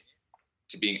admit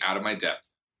to being out of my depth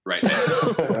right now.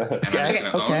 And I'm just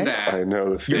going to own that. I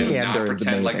know the feeling. And not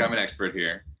pretend like I'm an expert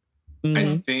here.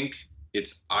 I think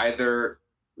it's either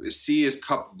C is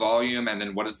cup volume, and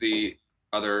then what is the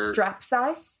other? Strap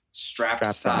size. Strap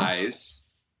size.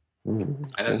 And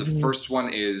then the first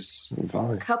one is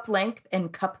cup length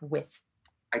and cup width.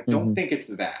 I don't think it's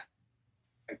that.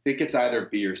 I think it's either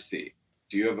B or C.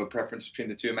 Do you have a preference between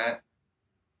the two, Matt?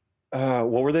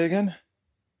 What were they again?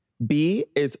 B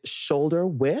is shoulder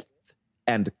width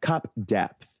and cup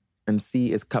depth, and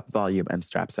C is cup volume and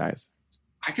strap size.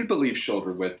 I could believe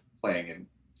shoulder width playing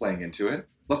into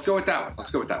it. Let's go with that one.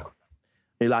 Are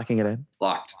you locking it in?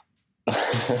 Locked.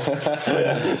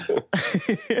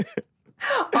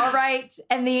 All right,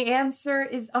 and the answer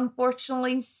is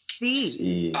unfortunately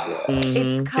C.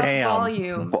 It's cup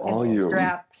volume and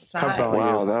strap size.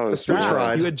 Wow, that was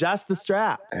strap. You adjust the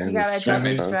strap. You gotta adjust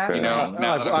the strap. You know,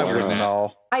 I wouldn't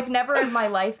know. I've never in my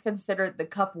life considered the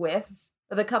cup width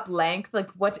or the cup length.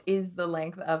 Like, what is the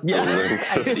length of the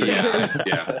length?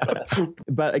 Yeah.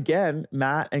 But again,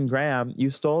 Matt and Graham,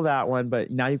 you stole that one, but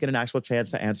now you get an actual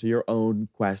chance to answer your own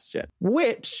question.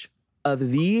 Which of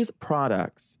these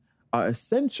products are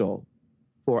essential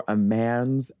for a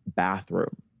man's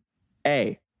bathroom?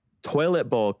 A, toilet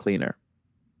bowl cleaner.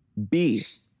 B,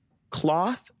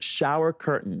 cloth shower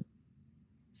curtain.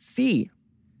 C,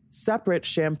 separate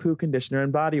shampoo, conditioner,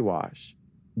 and body wash.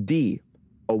 D,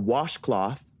 a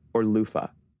washcloth or loofah.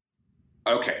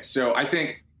 Okay, so I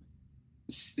think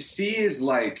C is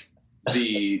like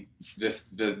the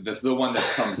one that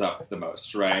comes up the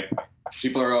most, right?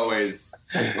 People are always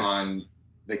on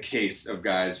the case of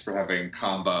guys for having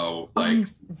combo like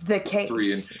the case.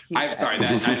 3 and I'm sorry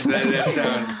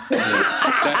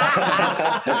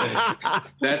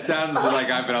that sounds like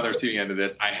I've been on the receiving end of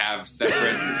this. I have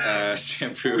separate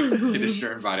shampoo,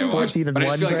 conditioner, and body wash, but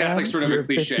I just feel like that's like sort of a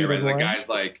cliche, right? Like guys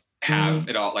like have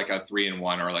it all like a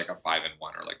 3-in-1 or like a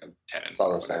 5-in-1 or like a 10-in-1. It's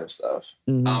all the same stuff.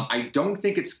 I don't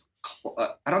think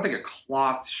a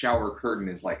cloth shower curtain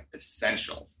is like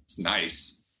essential. It's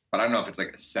nice, but I don't know if it's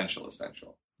like essential.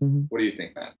 What do you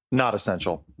think, Matt? Not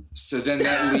essential. So then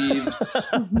that leaves.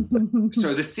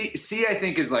 So the C I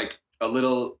think is like a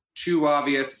little too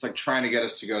obvious. It's like trying to get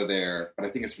us to go there, but I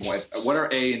think it's more. What are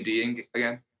A and D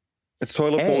again? It's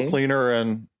toilet bowl cleaner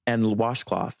and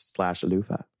washcloth /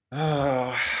 loofah.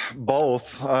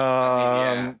 Both.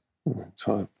 Yeah.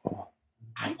 Toilet bowl.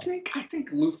 I think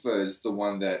loofah is the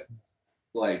one that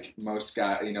like most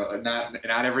guys,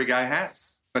 not every guy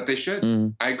has, but they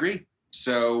should. I agree.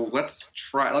 So let's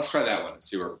try that one and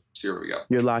see where we go.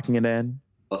 You're locking it in?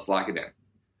 Let's lock it in.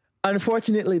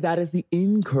 Unfortunately, that is the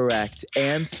incorrect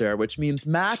answer, which means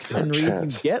Max and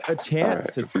Reed, you get a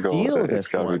chance to steal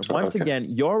this one. Once again,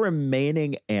 your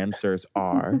remaining answers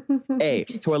are A,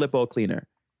 toilet bowl cleaner.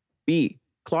 B,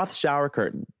 cloth shower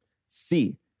curtain.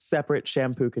 C, separate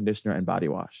shampoo, conditioner, and body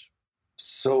wash.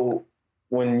 So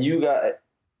when I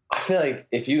feel like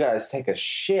if you guys take a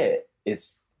shit,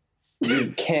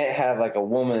 you can't have like a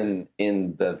woman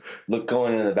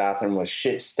going in the bathroom with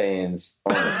shit stains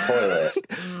on the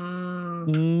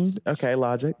toilet. Okay,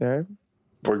 logic there.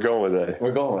 We're going with A.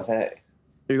 We're going with A.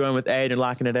 You're going with A and you're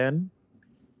locking it in?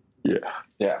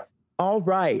 Yeah. All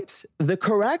right. The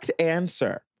correct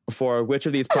answer for which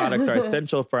of these products are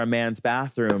essential for a man's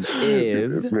bathroom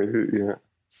is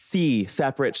C,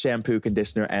 separate shampoo,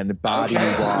 conditioner, and body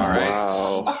wash.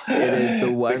 Wow. It is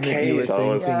the one that you were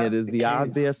thinking. Yeah. It is the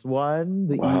obvious one,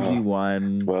 the easy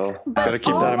one. Well, gotta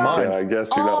keep that in mind. Yeah, I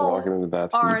guess you're not walking in the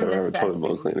bathroom. You better have a toilet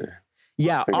bowl cleaner.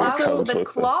 Yeah. Also, the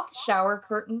cloth shower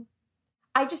curtain.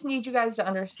 I just need you guys to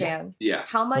understand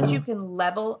how much you can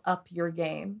level up your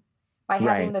game by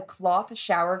having the cloth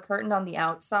shower curtain on the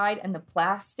outside and the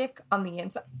plastic on the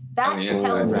inside. That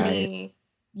tells me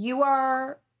you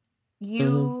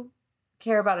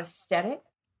care about aesthetic.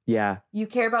 Yeah. You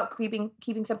care about keeping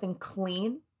something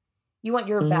clean. You want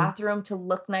your bathroom to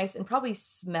look nice and probably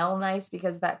smell nice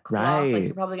because that cloth, like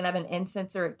you're probably gonna have an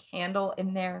incense or a candle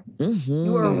in there.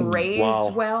 You were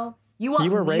raised well. You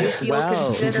want me to feel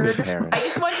considered. I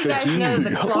just want you guys to know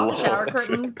the cloth shower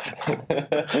curtain.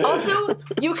 Also,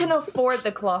 you can afford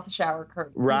the cloth shower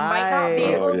curtain. You might not be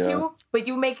able to, but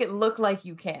you make it look like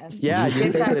you can. Yeah,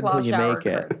 you fake it until you make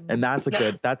it. And that's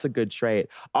a good trait.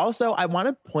 Also, I want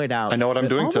to point out, I know what I'm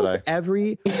doing today.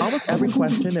 Almost every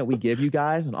question that we give you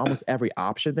guys and almost every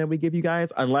option that we give you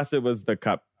guys, unless it was the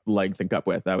cup length and cup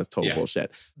width, that was total bullshit.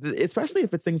 Especially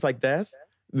if it's things like this.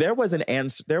 There was an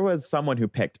answer. There was someone who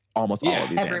picked almost all of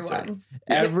these answers.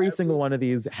 Every single one of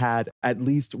these had at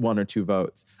least 1 or 2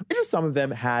 votes. Just some of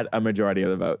them had a majority of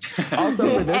the votes.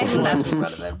 Also for this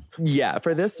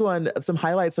for this one, some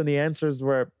highlights on the answers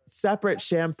were separate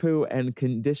shampoo and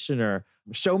conditioner.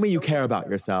 Show me you care about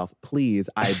yourself, please.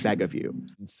 I beg of you.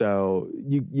 So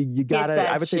you gotta.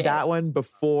 I would say that one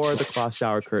before the cloth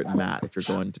shower curtain, Matt. If you're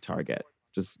going to Target,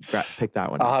 just pick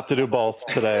that one. I'll have to do both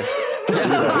today.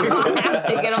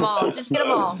 Get them all. Just get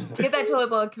them all. Get that toilet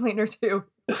bowl cleaner too.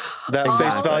 That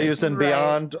Face Values and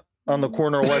Beyond on the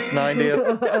corner of West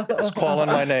 90th is calling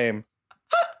my name.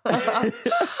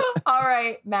 All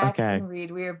right, Max and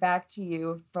Reed, we are back to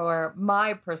you for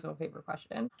my personal favorite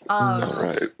question.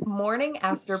 Morning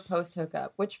after post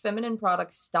hookup, which feminine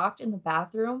product stocked in the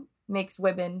bathroom makes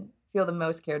women feel the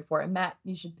most cared for? And Matt,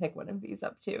 you should pick one of these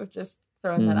up too. Just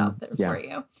throwing that out there for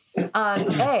you.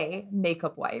 A,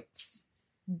 makeup wipes.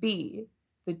 B,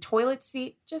 the toilet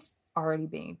seat just already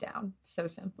being down. So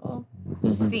simple.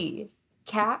 C,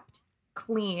 capped,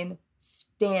 clean,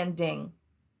 standing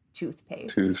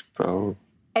toothpaste.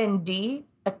 And D,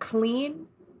 a clean,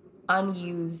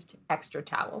 unused extra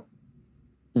towel.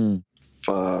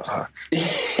 Fuck.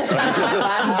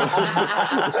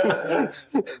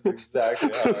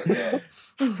 Exactly how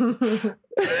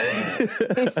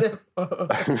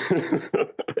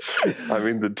I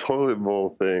mean, the toilet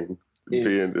bowl thing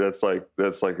that's like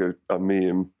a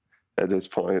meme at this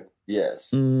point.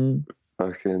 Yes.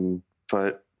 Fucking,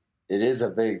 but it is a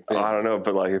big thing. I don't know,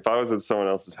 but like if I was at someone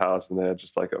else's house and they had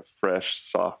just like a fresh,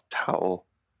 soft towel,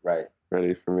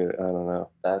 ready for me, I don't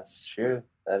know. That's true.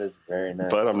 That is very nice.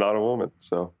 But I'm not a woman,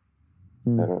 so I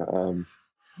don't know.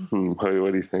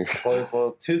 What do you think?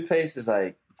 Well, toothpaste is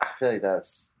like, I feel like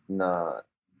that's not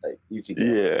like you could.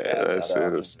 That's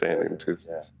a standing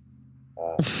toothpaste.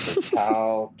 So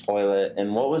towel, toilet,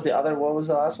 and what was the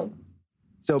last one?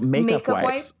 So makeup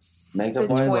wipes. Makeup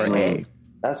wipes. Toilet.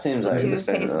 That seems like the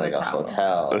same as like a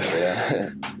hotel.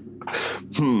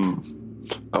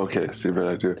 Okay, see what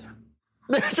I do.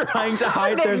 They're trying to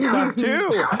hide their stuff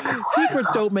too. Secrets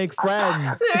don't make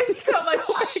friends. There's so much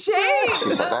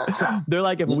shame. They're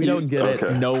like, if we don't get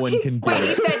it, no one can get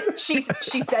it. Wait, she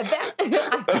said that?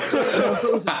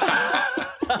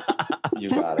 You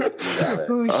got it.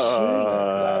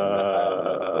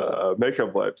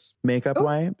 Makeup wipes. Makeup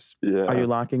wipes? Yeah. Are you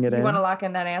locking it in? You want to lock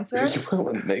in that answer?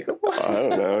 Makeup wipes? I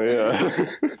don't know,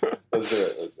 Let's do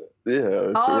it.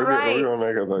 Yeah. All right. We're going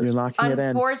makeup wipes. You're locking it in.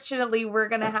 Unfortunately, we're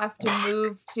going to have to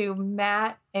move to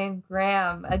Matt and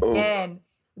Graham again.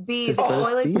 B, the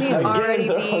toilet seat already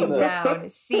being down.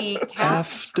 C,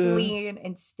 capped, clean,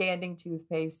 and standing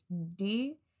toothpaste.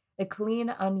 D, a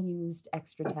clean, unused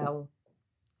extra towel.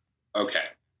 Okay.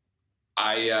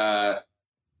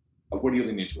 What are you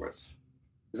leaning towards?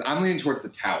 Because I'm leaning towards the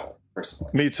towel,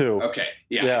 personally. Me too. Okay.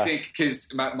 Yeah. I think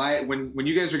because when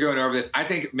you guys were going over this, I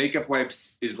think makeup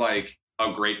wipes is like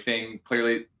a great thing,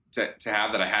 clearly, to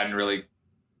have that I hadn't really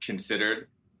considered.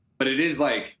 But it is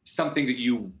like something that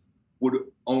you would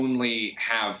only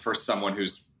have for someone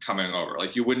who's coming over.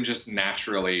 Like you wouldn't just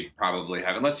naturally probably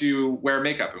have, unless you wear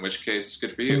makeup, in which case,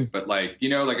 good for you. But like,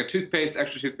 like a toothpaste,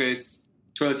 extra toothpaste,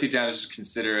 toilet seat down is just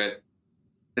considerate.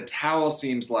 The towel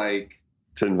seems like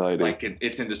it's inviting. Like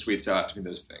it's in the sweet spot between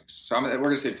those things. So we're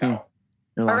going to say towel.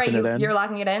 All right, you're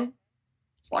locking it in?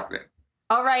 Let's lock it in.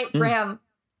 All right, Graham.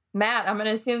 Matt, I'm going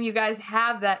to assume you guys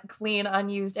have that clean,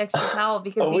 unused extra towel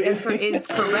because the answer is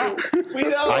correct. We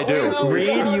know. I do. Reed,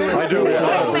 you were so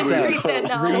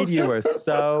close. Reed, you were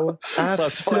so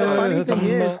close. The funny thing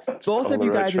is, both of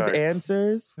you guys'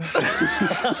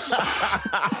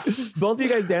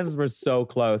 answers, were so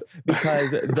close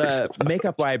because the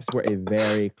makeup wipes were a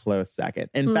very close second.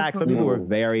 In fact, some people were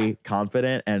very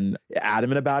confident and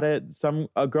adamant about it.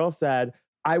 A girl said,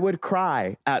 I would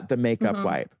cry at the makeup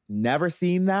wipe. Never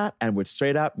seen that and would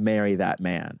straight up marry that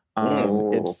man.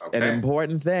 It's an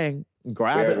important thing.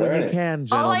 Grab it when you can,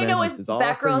 gentlemen. All I know is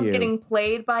that girl's getting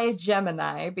played by a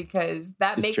Gemini because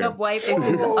that makeup wipe is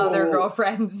his other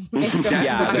girlfriend's makeup wipe.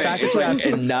 Yeah, the fact that you have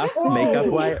enough makeup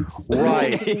wipes.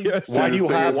 Right. Why do you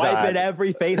have wipe in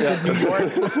every face in New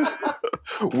York?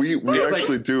 We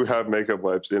actually do have makeup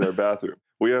wipes in our bathroom.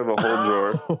 We have a whole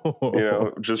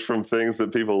drawer, just from things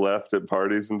that people left at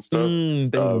parties and stuff.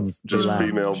 Just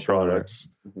female products.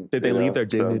 Did they leave their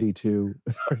dignity too?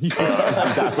 Is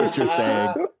that what you're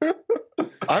saying?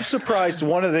 I'm surprised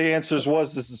one of the answers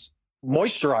was this is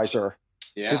moisturizer.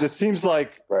 Yeah. Because it seems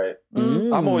like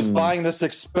I'm always buying this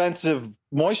expensive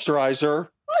moisturizer.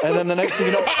 And then the next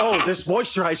thing you know, this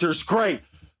moisturizer is great.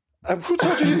 Who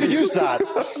told you could use that?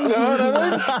 You know what I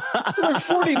mean? Like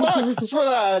 $40 for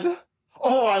that.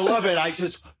 Oh, I love it. I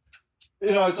just,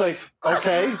 it's like,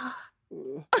 okay.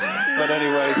 But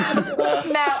anyways.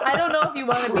 Matt, I don't know if you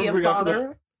want to be a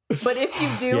father, but if you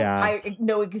do, I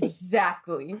know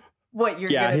exactly what you're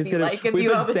going to be like if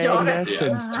you have a daughter. We've been saying this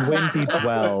since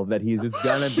 2012 that he's just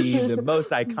going to be the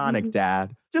most iconic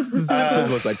dad. Just the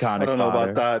most iconic I don't know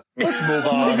about that. Let's move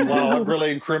on. Wow, I've really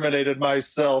incriminated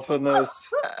myself in this.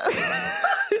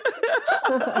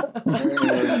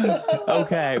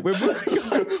 Okay, we're moving on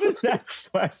to the next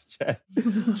question.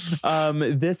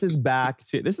 This is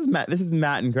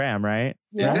Matt and Graham, right?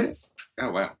 Yes.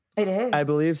 Oh wow, it is. I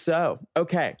believe so.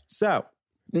 Okay, so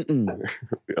the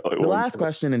last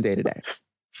question in Day to Day: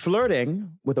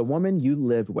 flirting with a woman you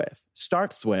live with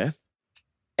starts with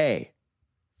A,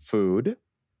 food,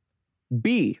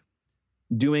 B,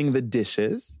 doing the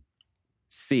dishes,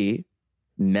 C,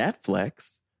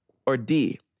 Netflix, or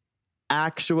D,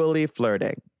 actually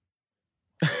flirting.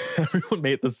 Everyone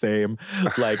made the same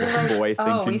boy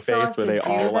thinking face where they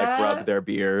all rub their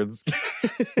beards.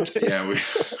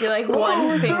 You're like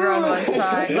one finger on one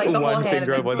side, like the whole hand,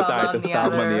 finger on one side, the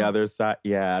thumb on the other side.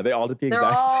 Yeah, they all did the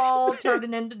exact same. They're all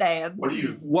turning into dance.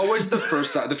 What was the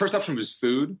first? The first option was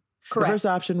food. Correct. The first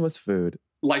option was food.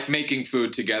 Like making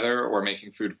food together or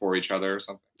making food for each other or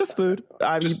something. Just food.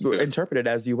 Interpret it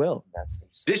as you will.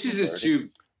 Dishes is too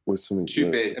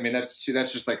big. I mean, that's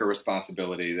just like a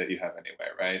responsibility that you have anyway,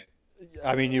 right?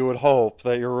 I mean, you would hope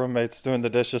that your roommate's doing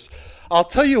the dishes. I'll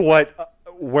tell you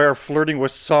where flirting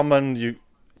with someone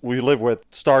we live with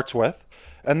starts with,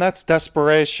 and that's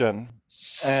desperation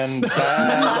and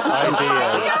bad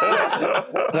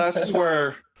ideas. That's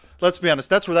where, let's be honest,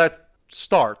 that's where that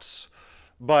starts.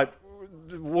 But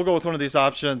we'll go with one of these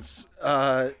options.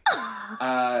 I'm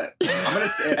gonna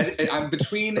say I'm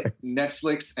between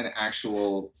Netflix and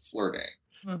actual flirting.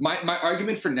 My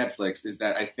argument for Netflix is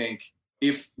that I think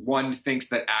if one thinks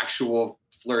that actual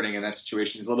flirting in that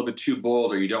situation is a little bit too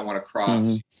bold, or you don't want to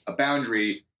cross a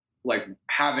boundary, like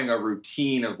having a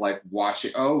routine of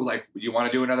watching. You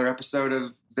want to do another episode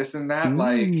of this and that,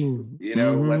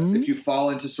 if you fall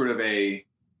into sort of a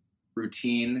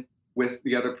routine with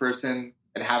the other person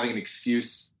and having an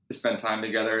excuse to spend time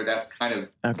together, that's kind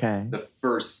of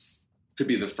could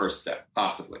be the first step,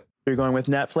 possibly. You're going with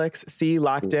Netflix? C,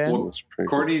 locked in? Well,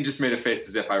 Courtney just made a face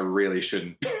as if I really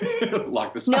shouldn't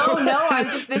lock this No,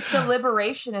 this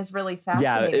deliberation is really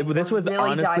fascinating. Yeah, this was really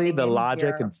honestly the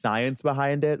logic and science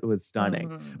behind it was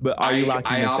stunning. But are you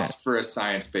locking this in? I opt for a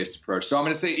science-based approach. So I'm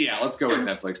going to say, let's go with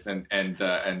Netflix and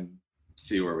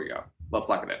see where we go. Let's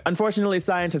lock it in. Unfortunately,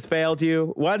 science has failed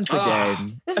you once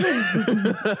again.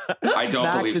 I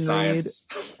don't believe science.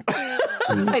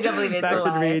 I don't believe it's Max a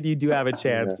lie. and Reed, you do have a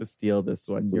chance to steal this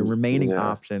one. Your remaining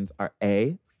options are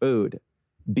A, food,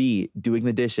 B, doing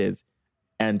the dishes,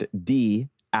 and D,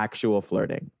 actual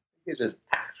flirting. It's just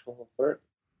actual flirt.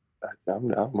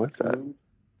 I'm with that.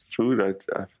 Food, I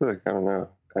feel like, I don't know.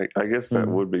 I guess that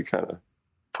would be kind of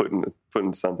putting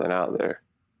something out there.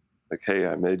 Like, hey,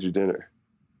 I made you dinner.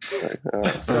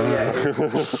 Is that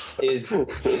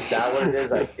what it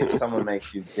is? Like, if someone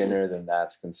makes you dinner, then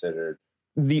that's considered.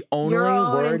 The only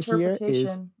word here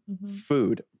is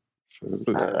food.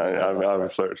 Food. I'm a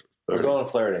flirt. We're going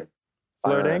flirting.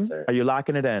 Flirting? Are you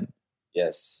locking it in?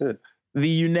 Yes. The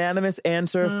unanimous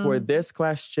answer for this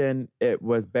question, it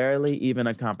was barely even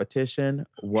a competition,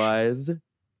 was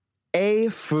A,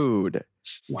 food.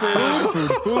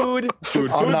 Food.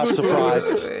 I'm not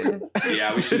surprised.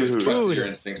 Yeah, we should just trust your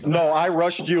instincts. No, I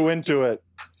rushed you into it.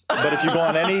 But if you go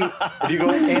on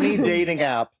any dating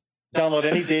app, download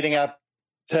any dating app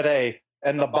today,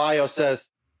 and the bio says,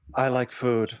 "I like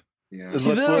food." Yeah. It's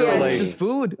literally just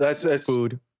food. That's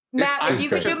food. Matt, if you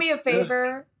could do me a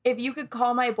favor, if you could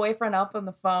call my boyfriend up on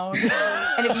the phone,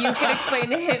 and if you could explain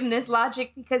to him this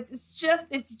logic, because it's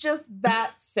just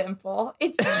that simple.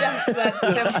 It's just that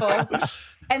simple.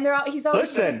 And he's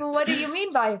always like, "Well, what do you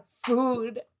mean by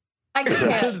food?" I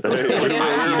can't.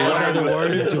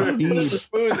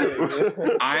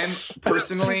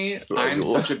 I'm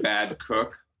such a bad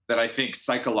cook that I think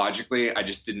psychologically I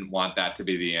just didn't want that to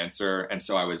be the answer, and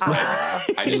so I was like,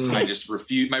 I just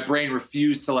refused. My brain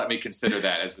refused to let me consider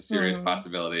that as a serious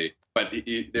possibility. But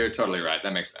they're totally right.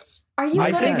 That makes sense. Are you good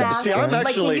at math? See, I'm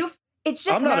actually. It's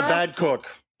just I'm not math. a bad cook.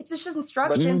 It's just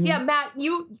instructions. Yeah, Matt,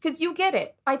 because you get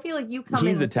it. I feel like you come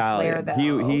in with Italian. the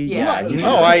flair,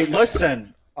 though.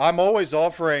 Listen. I'm always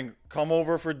offering, come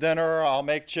over for dinner. I'll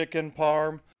make chicken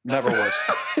parm. Never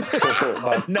works.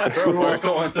 Never won't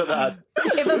go into that.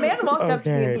 If a man walked up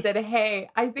to me and said, "Hey,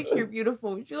 I think you're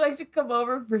beautiful. Would you like to come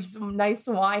over for some nice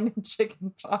wine and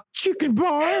chicken parm?" Chicken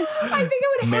parm? I think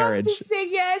I would have to say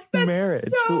yes. That's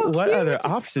so What cute. other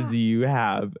options do you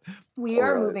have? We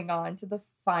are moving on to the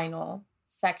final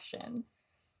section,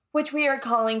 which we are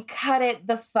calling Cut It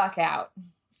the Fuck Out.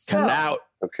 So, Cut it out.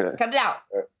 Okay. Cut it out.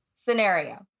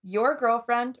 Scenario. Your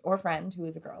girlfriend or friend who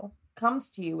is a girl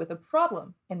comes to you with a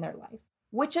problem in their life.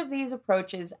 Which of these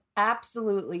approaches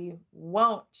absolutely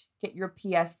won't get your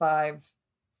PS5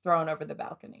 thrown over the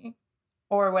balcony?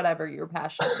 Or whatever you're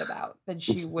passionate about that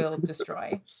she will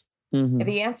destroy?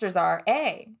 The answers are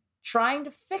A, trying to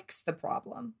fix the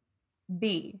problem.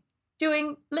 B,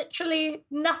 doing literally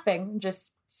nothing,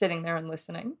 just sitting there and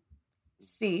listening.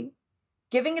 C,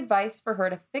 giving advice for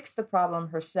her to fix the problem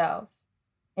herself.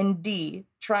 And D,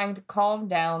 trying to calm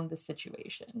down the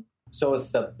situation. So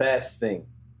it's the best thing.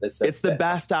 It's the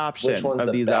best option Which one's of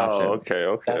the these best? options.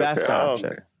 Okay. Best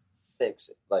option. Fix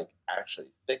it. Like, actually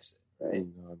fix it, right?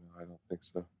 No, I don't think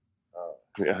so.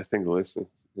 Yeah, I think listen.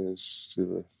 Yeah, do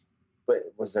this.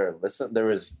 But was there a listen? There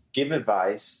was give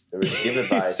advice. There was give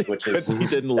advice, which is... He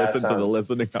didn't listen to the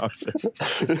listening option.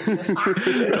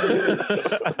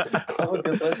 I'm a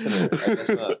good listener. I guess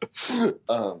not.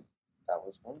 That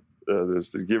was one.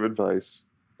 There's the give advice.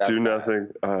 Do bad.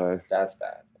 nothing. That's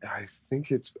bad. I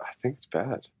think it's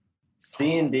bad.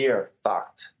 C and D are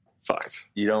fucked.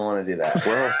 You don't want to do that.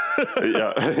 Well,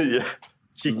 yeah.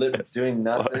 Doing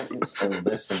nothing and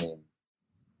listening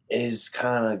is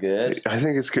kind of good. I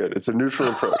think it's good. It's a neutral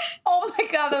approach. Oh my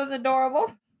God, that was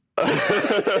adorable.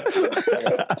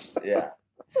 Yeah.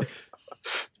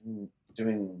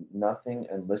 Doing nothing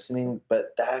and listening,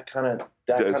 but that kind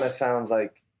of sounds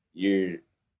like you.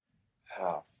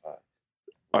 Oh fuck.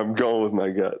 I'm going with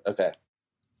my gut. Okay.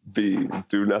 B,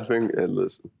 do nothing and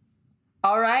listen.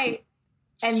 All right.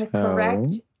 And the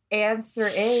correct answer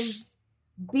is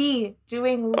B,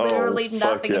 doing literally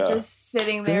nothing and just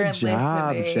sitting there and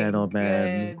listening.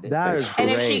 Gentlemen. That is great. And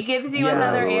if she gives you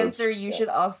another answer, you should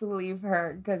also leave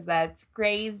her because that's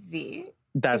crazy.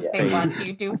 That's they want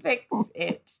you to fix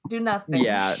it. Do nothing.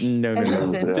 Yeah, no.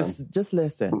 Listen. Just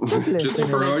listen. Just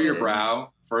furrow your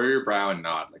brow and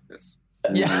nod like this.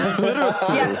 Yeah, literally.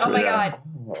 Yes. Oh my God.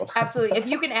 Absolutely. If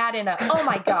you can add in a "oh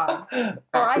my God"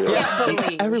 or "I can't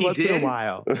believe." Every once in a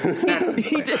while.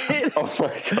 He did. Oh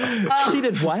my God. She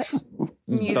did what?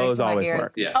 Those always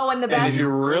work. Yeah. Oh, and the best.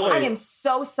 And I am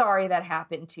so sorry that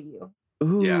happened to you.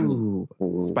 Ooh,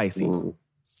 spicy.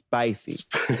 Spicy.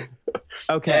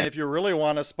 Okay. And if you really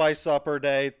want to spice up her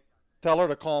day, tell her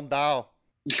to calm down.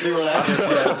 See what happens.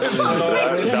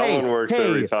 That one works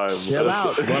every time. Chill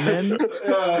out, woman.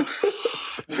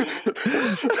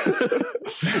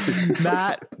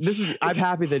 Matt, I'm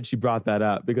happy that she brought that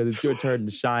up because it's your turn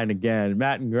to shine again.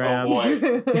 Matt and Graham.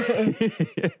 Oh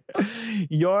boy.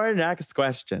 Your next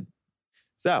question.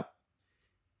 So,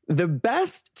 the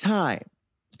best time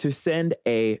to send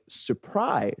a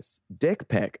surprise dick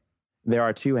pic, there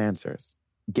are two answers.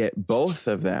 Get both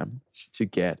of them to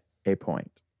get a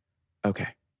point. Okay.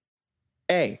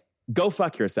 A, go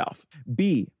fuck yourself.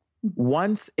 B,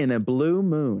 once in a blue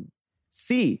moon.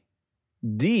 C,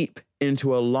 deep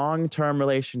into a long-term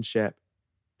relationship.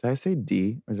 Did I say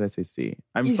D or did I say C?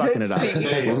 I'm fucking it up.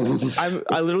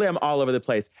 I literally am all over the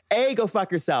place. A, go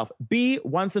fuck yourself. B,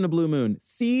 once in a blue moon.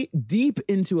 C, deep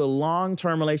into a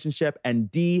long-term relationship. And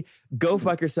D, go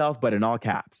fuck yourself, but in all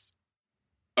caps.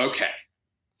 Okay.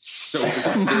 So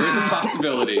there is a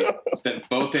possibility that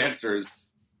both answers,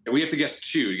 we have to guess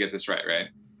two to get this right?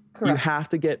 Correct. You have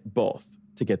to get both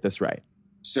to get this right.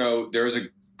 So there's a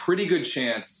pretty good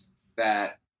chance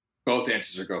that both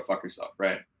answers are go fuck yourself,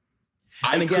 right?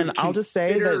 And again, I'll just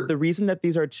say that the reason that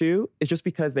these are 2 is just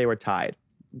because they were tied.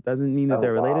 It doesn't mean that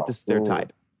they're related, just they're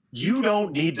tied. You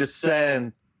don't need to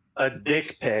send a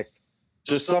dick pic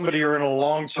to somebody you're in a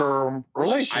long-term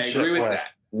relationship with.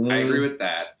 I agree with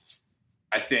that.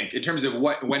 I think in terms of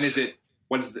when is it?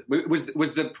 Was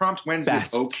the prompt when's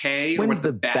best. It okay? When's or was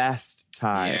the best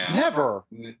time? Yeah. Never.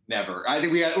 Never. I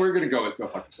think we're gonna go with go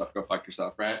fuck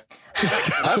yourself, right?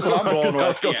 That's what I'm going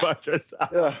with. Go fuck yourself.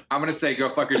 Yeah. I'm gonna say go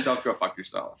fuck yourself.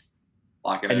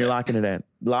 Lock it in. And you're locking it in.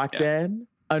 Locked in.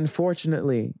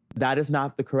 Unfortunately, that is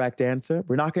not the correct answer.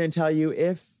 We're not going to tell you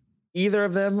if either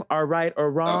of them are right or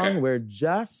wrong. Okay. We're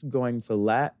just going to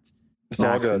let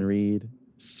Saxon Reed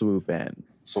swoop in.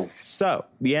 So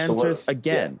the answers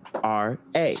again are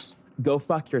A, go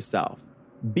fuck yourself.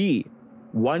 B,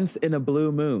 once in a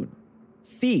blue moon.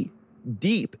 C,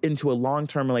 deep into a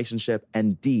long-term relationship.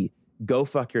 And D, go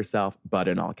fuck yourself, but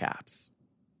in all caps.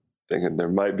 Thinking there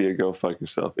might be a go fuck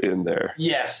yourself in there.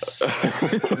 Yes.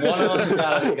 One of them's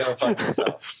gotta go fuck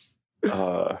yourself.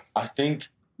 I think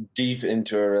deep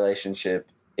into a relationship,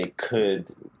 it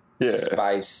could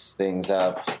spice things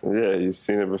up. Yeah, you've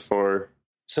seen it before.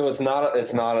 So it's not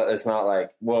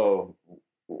like, whoa,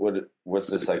 what's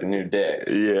this, like a new dick?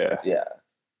 Yeah. Yeah.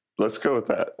 Let's go with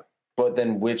that. But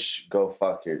then which go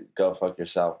fuck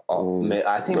yourself?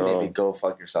 I think maybe go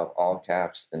fuck yourself, all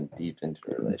caps, and deep into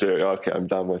a relationship. Dude, okay, I'm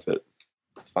done with it.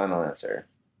 Final answer.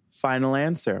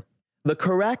 The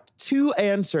correct 2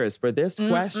 answers for this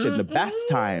question, the best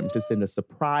time to send a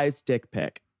surprise dick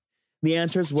pic. The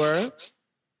answers were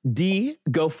D,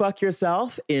 go fuck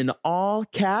yourself in all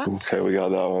caps. Okay, we got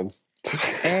that one.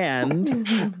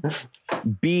 And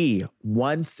B,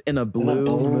 once in a blue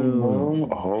moon.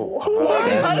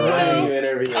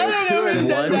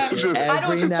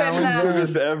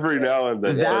 Just every now and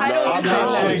then. That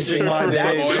changing my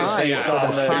day for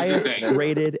the highest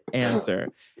rated answer.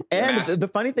 And the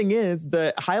funny thing is,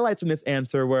 the highlights from this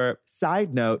answer were,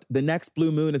 side note, the next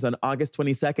blue moon is on August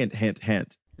 22nd, hint,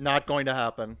 hint. Not going to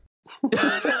happen. Not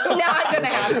gonna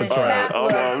happen. Right.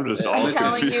 I'm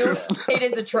telling you, it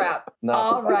is a trap.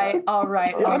 All right.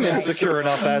 I'm insecure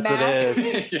enough as it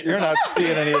is. You're not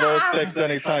seeing any of those pics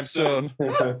anytime soon.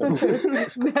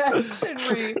 Max and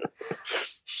Reed.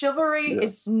 Chivalry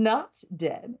is not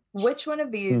dead. Which one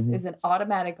of these is an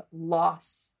automatic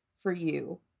loss for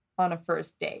you on a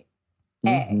first date?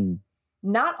 A,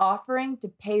 not offering to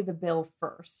pay the bill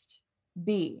first.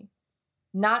 B,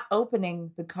 not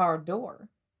opening the car door.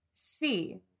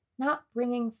 C, not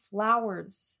bringing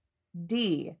flowers.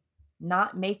 D,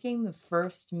 not making the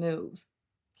first move.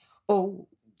 Oh.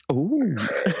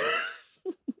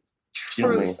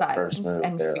 True silence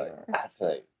and fear. I feel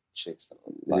like chicks don't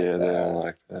like that. They don't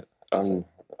like that.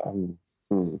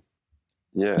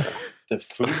 Yeah. The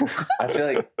food, I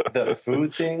feel like the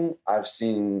food thing I've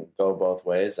seen go both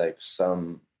ways. Like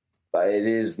but it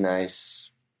is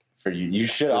nice for you. You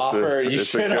should offer.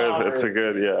 It's a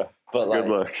good, But good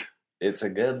look. It's a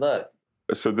good look.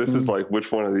 So this is like,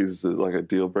 which one of these is like a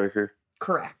deal breaker?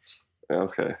 Correct.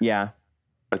 Okay. Yeah.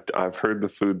 I've heard the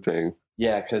food thing.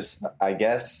 Yeah, because I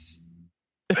guess.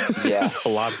 Yeah. A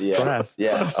lot of stress.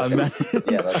 Yeah. That's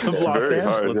Los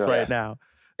Angeles right now.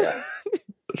 Yeah.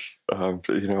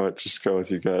 You know what? Just go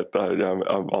with your gut.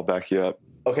 I'll back you up.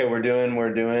 Okay, we're doing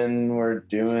food. We're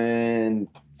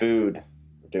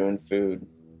doing food.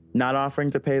 Not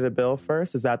offering to pay the bill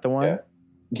first? Is that the one?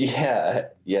 Yeah.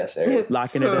 Yes, Eric.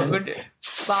 Locking it in.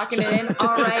 Locking it in.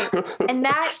 All right. And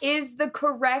that is the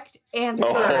correct answer.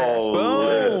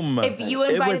 Boom. If you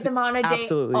invited them on a date,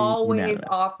 always unanimous.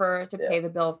 Offer to pay the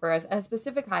bill first. And a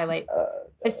specific highlight,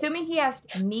 assuming he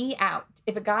asked me out,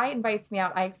 if a guy invites me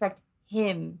out, I expect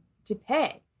him to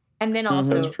pay. And then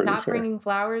also, not bringing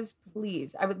flowers,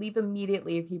 please. I would leave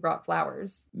immediately if he brought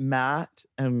flowers. Matt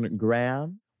and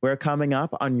Graham, we're coming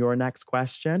up on your next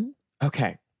question.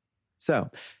 Okay. So,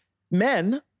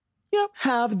 men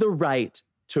have the right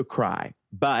to cry,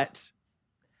 but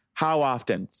how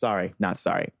often? Sorry, not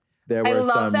sorry. There were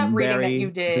some very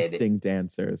distinct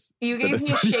answers. You gave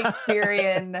me a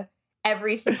Shakespearean,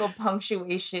 every single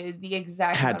punctuation, the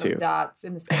exact amount of dots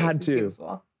in the space. Had to.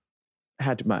 Beautiful.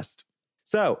 Must.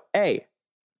 So, A,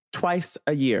 twice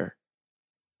a year.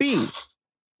 B,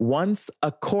 once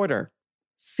a quarter.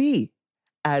 C,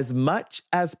 as much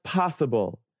as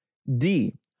possible.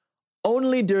 D,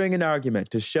 only during an argument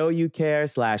to show you care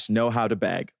 / know how to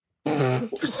beg.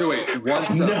 So wait, once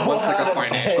like a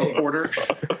financial quarter?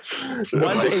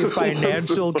 Once a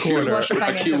financial quarter. A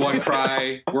Q1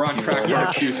 cry. We're on track for a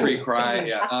Q3 cry.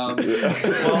 Yeah.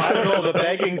 Well, I don't know. The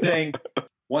begging thing,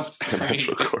 Once,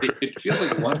 it feels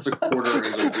like once a quarter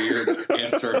is a weird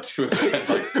answer to have been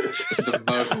like the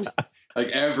most, like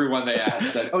everyone they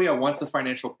asked said, oh yeah, once a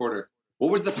financial quarter. What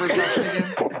was the first option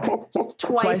again?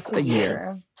 Twice a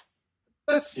year.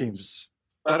 That seems,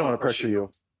 I don't want to pressure you.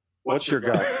 What's your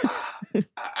gut?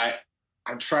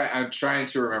 I'm trying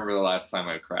to remember the last time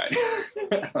I cried.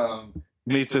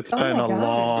 Means it's been a long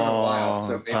while,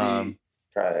 so maybe, time.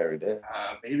 Cry every day.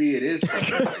 Maybe it is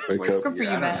something like twice a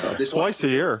year. Twice a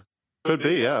year. Could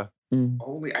be, yeah.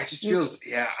 Only it just feels,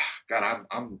 God,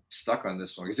 I'm stuck on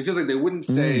this one because it feels like they wouldn't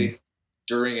say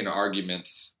during an argument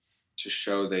to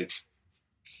show they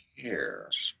care,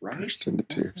 right?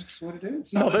 That's what it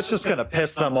is. No, that's just gonna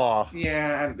piss them off.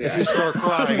 Yeah. If you start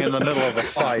crying in the middle of a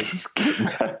fight,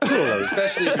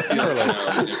 especially if it feels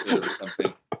manipulative or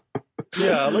something.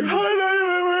 Yeah, like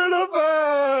we're in a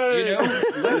fight. You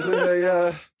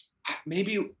know,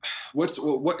 maybe what?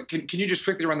 Can you just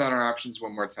quickly run down our options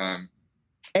one more time?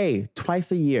 A,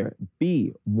 twice a year.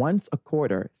 B, once a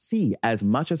quarter. C, as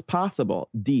much as possible.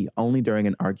 D, only during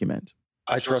an argument.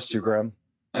 I trust you, Graham.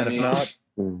 And if not,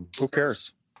 who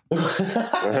cares?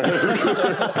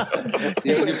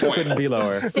 Still couldn't be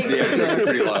lower. Yeah,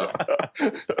 pretty low.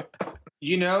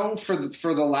 You know, for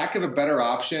the lack of a better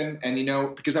option, and you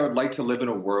know, because I would like to live in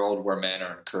a world where men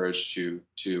are encouraged to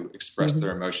express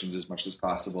their emotions as much as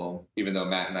possible, even though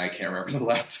Matt and I can't remember the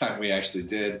last time we actually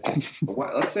did.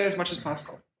 But let's say as much as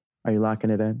possible. Are you locking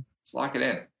it in? Let's lock it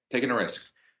in. Taking a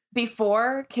risk.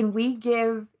 Before, can we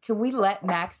let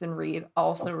Max and Reed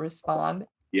also respond?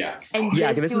 Yeah.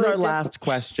 This is our last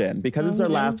question. Because it's our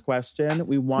last question,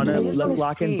 we want to let's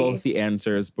lock in both the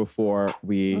answers before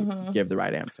we give the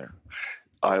right answer.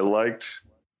 I liked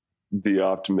the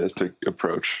optimistic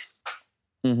approach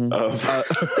of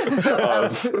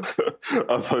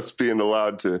us being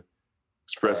allowed to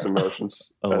express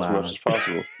emotions as much as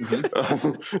possible.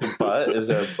 But is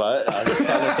there a but? I'm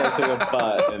kind of sensing a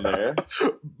but in there.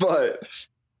 But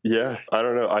yeah, I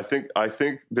don't know. I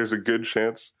think there's a good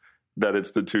chance that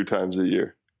it's the 2 times a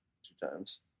year. 2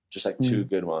 times. Just like 2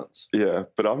 good ones. Yeah,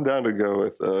 but I'm down to go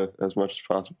with as much as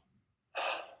possible.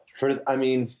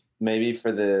 Maybe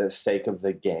for the sake of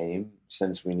the game,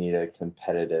 since we need a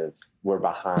competitive, we're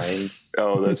behind.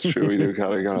 Oh, that's true. We do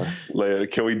kind of gotta lay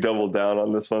it. Can we double down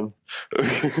on this one?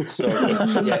 So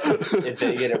if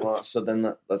they get it wrong, so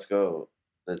then let's go.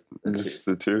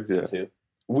 The 2, yeah. 2.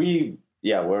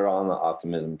 We're on the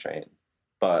optimism train,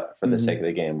 but for the sake of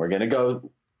the game, we're gonna go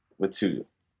with 2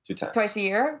 times. Twice a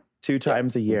year? 2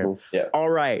 times a year. Yeah. All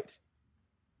right.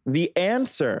 The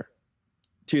answer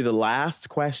to the last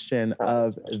question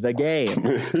of the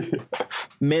game.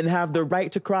 Men have the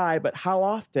right to cry, but how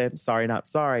often, sorry, not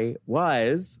sorry,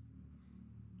 was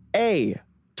A,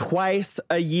 twice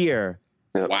a year.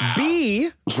 Wow. B,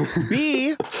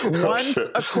 once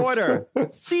a quarter.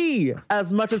 C,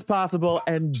 as much as possible.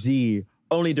 And D,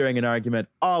 only during an argument.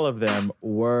 All of them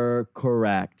were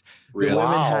correct. Really? The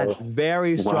women had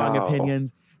very strong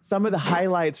opinions. Some of the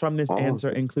highlights from this answer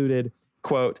included,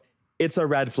 quote, "It's a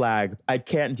red flag. I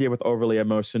can't deal with overly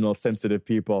emotional, sensitive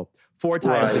people. 4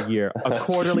 times a year. A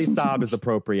quarterly sob is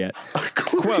appropriate."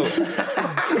 Quote,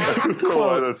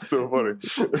 that's so funny.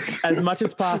 "As much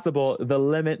as possible, the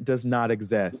limit does not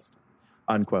exist."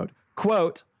 Unquote.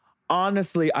 Quote,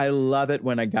 "Honestly, I love it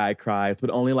when a guy cries, but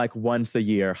only like once a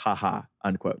year. Haha."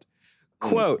 Unquote.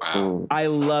 Quote, wow. "I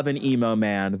love an emo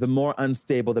man. The more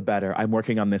unstable, the better. I'm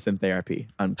working on this in therapy."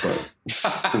 Unquote.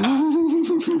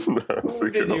 Who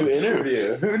did you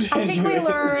interview? I think we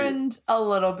learned a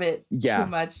little bit too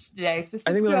much today,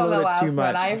 specifically on the last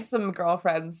one. I have some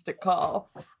girlfriends to call.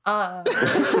 But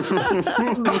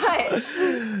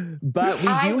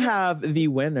we do have the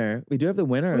winner. We do have the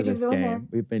winner of this game.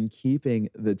 We've been keeping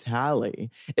the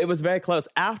tally. It was very close.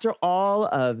 After all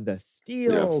of the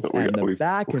steals and the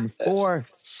back and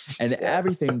forths and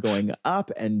everything going up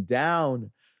and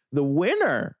down, the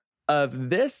winner of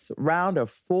this round of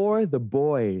For the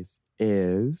Boys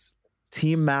is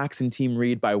Team Max and Team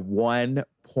Reed by 1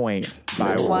 point.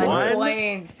 By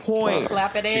one point.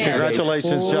 Clap it in.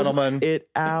 Congratulations, gentlemen. It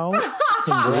out.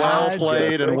 Well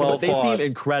played and well They fought. seem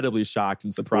incredibly shocked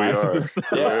and surprised at themselves.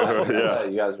 Yeah.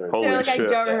 You guys were. They're like, I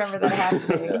don't remember that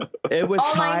happening. It was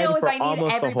all I know is I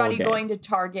need everybody going going to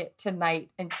Target tonight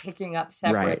and picking up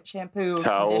separate shampoo,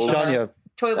 towels, conditioner,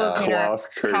 toilet cleaner,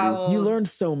 towels. You learned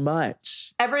so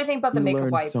much. Everything but the makeup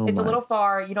wipes. So it's a little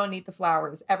far. You don't need the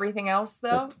flowers. Everything else,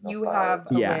 though, you have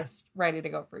a list ready to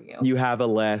go for you. You have a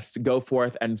list. Go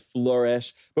forth and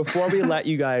flourish. Before we let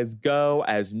you guys go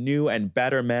as new and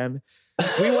better men,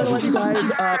 we want to let you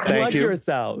guys plug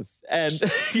yourselves and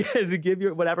to give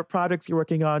you whatever projects you're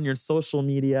working on, your social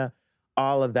media,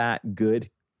 all of that good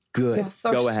Good. Yeah,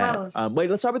 so Go ahead. jealous. Wait,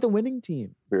 let's start with the winning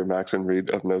team. We're Max and Reed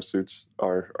of No Suits,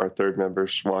 our third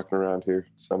members walking around here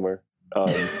somewhere.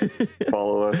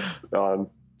 Follow us on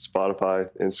Spotify,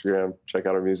 Instagram. Check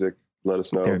out our music. Let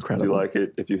us know if you like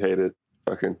it. If you hate it,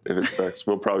 fucking if it sucks,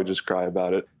 we'll probably just cry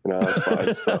about it. That's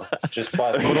fine. So just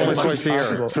but only twice a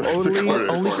year.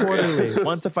 Only quarterly.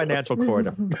 Once a financial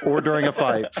quarter. Or during a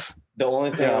fight. The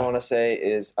only thing I want to say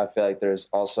is I feel like there's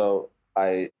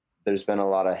been a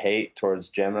lot of hate towards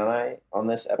Gemini on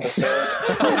this episode.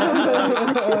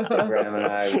 Graham and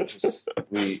I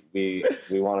we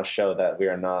want to show that we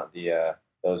are not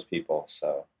those people.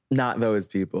 So not those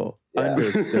people. Yeah.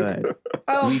 Understood.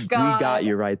 Oh, God. We got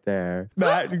you right there.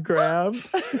 Matt and Graham.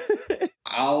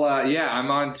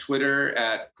 I'm on Twitter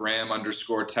at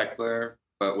Graham_Techler,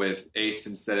 but with 8s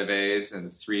instead of A's and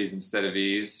 3s instead of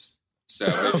E's. So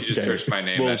if you just search my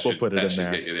name, that should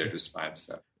get you there just fine.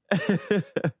 So.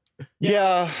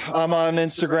 Yeah, I'm on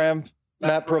Instagram,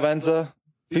 Matt Provenza.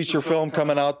 Feature film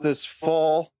coming out this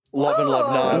fall, Love and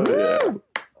Love Not. Yeah.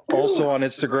 Also on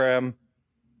Instagram.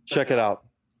 Check it out.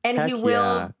 And he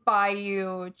will buy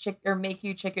you or make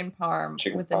you chicken parm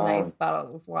with a nice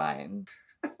bottle of wine.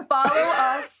 Follow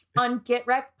us on Get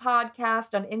Wrecked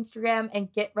Podcast on Instagram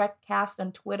and Get Wrecked Cast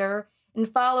on Twitter. And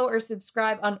follow or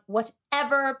subscribe on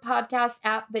whatever podcast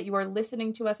app that you are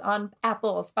listening to us on.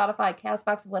 Apple, Spotify,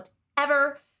 CastBox,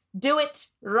 whatever. Do it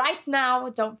right now.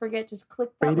 Don't forget, just click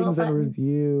that ratings little button. And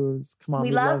reviews. Come on,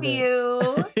 we love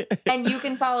you. And you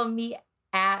can follow me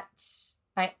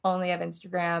I only have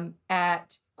Instagram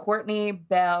at Courtney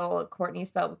Bell. Courtney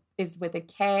spelled is with a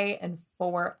K and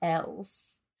 4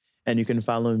 L's. And you can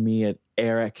follow me at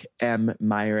Eric M.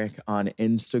 Myrick on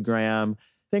Instagram.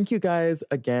 Thank you guys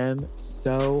again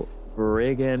so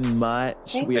friggin'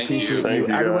 much. We appreciate you.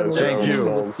 Everyone Thank you.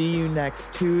 We'll see you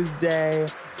next Tuesday.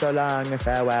 So long,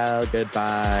 farewell,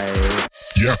 goodbye.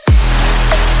 Yeah.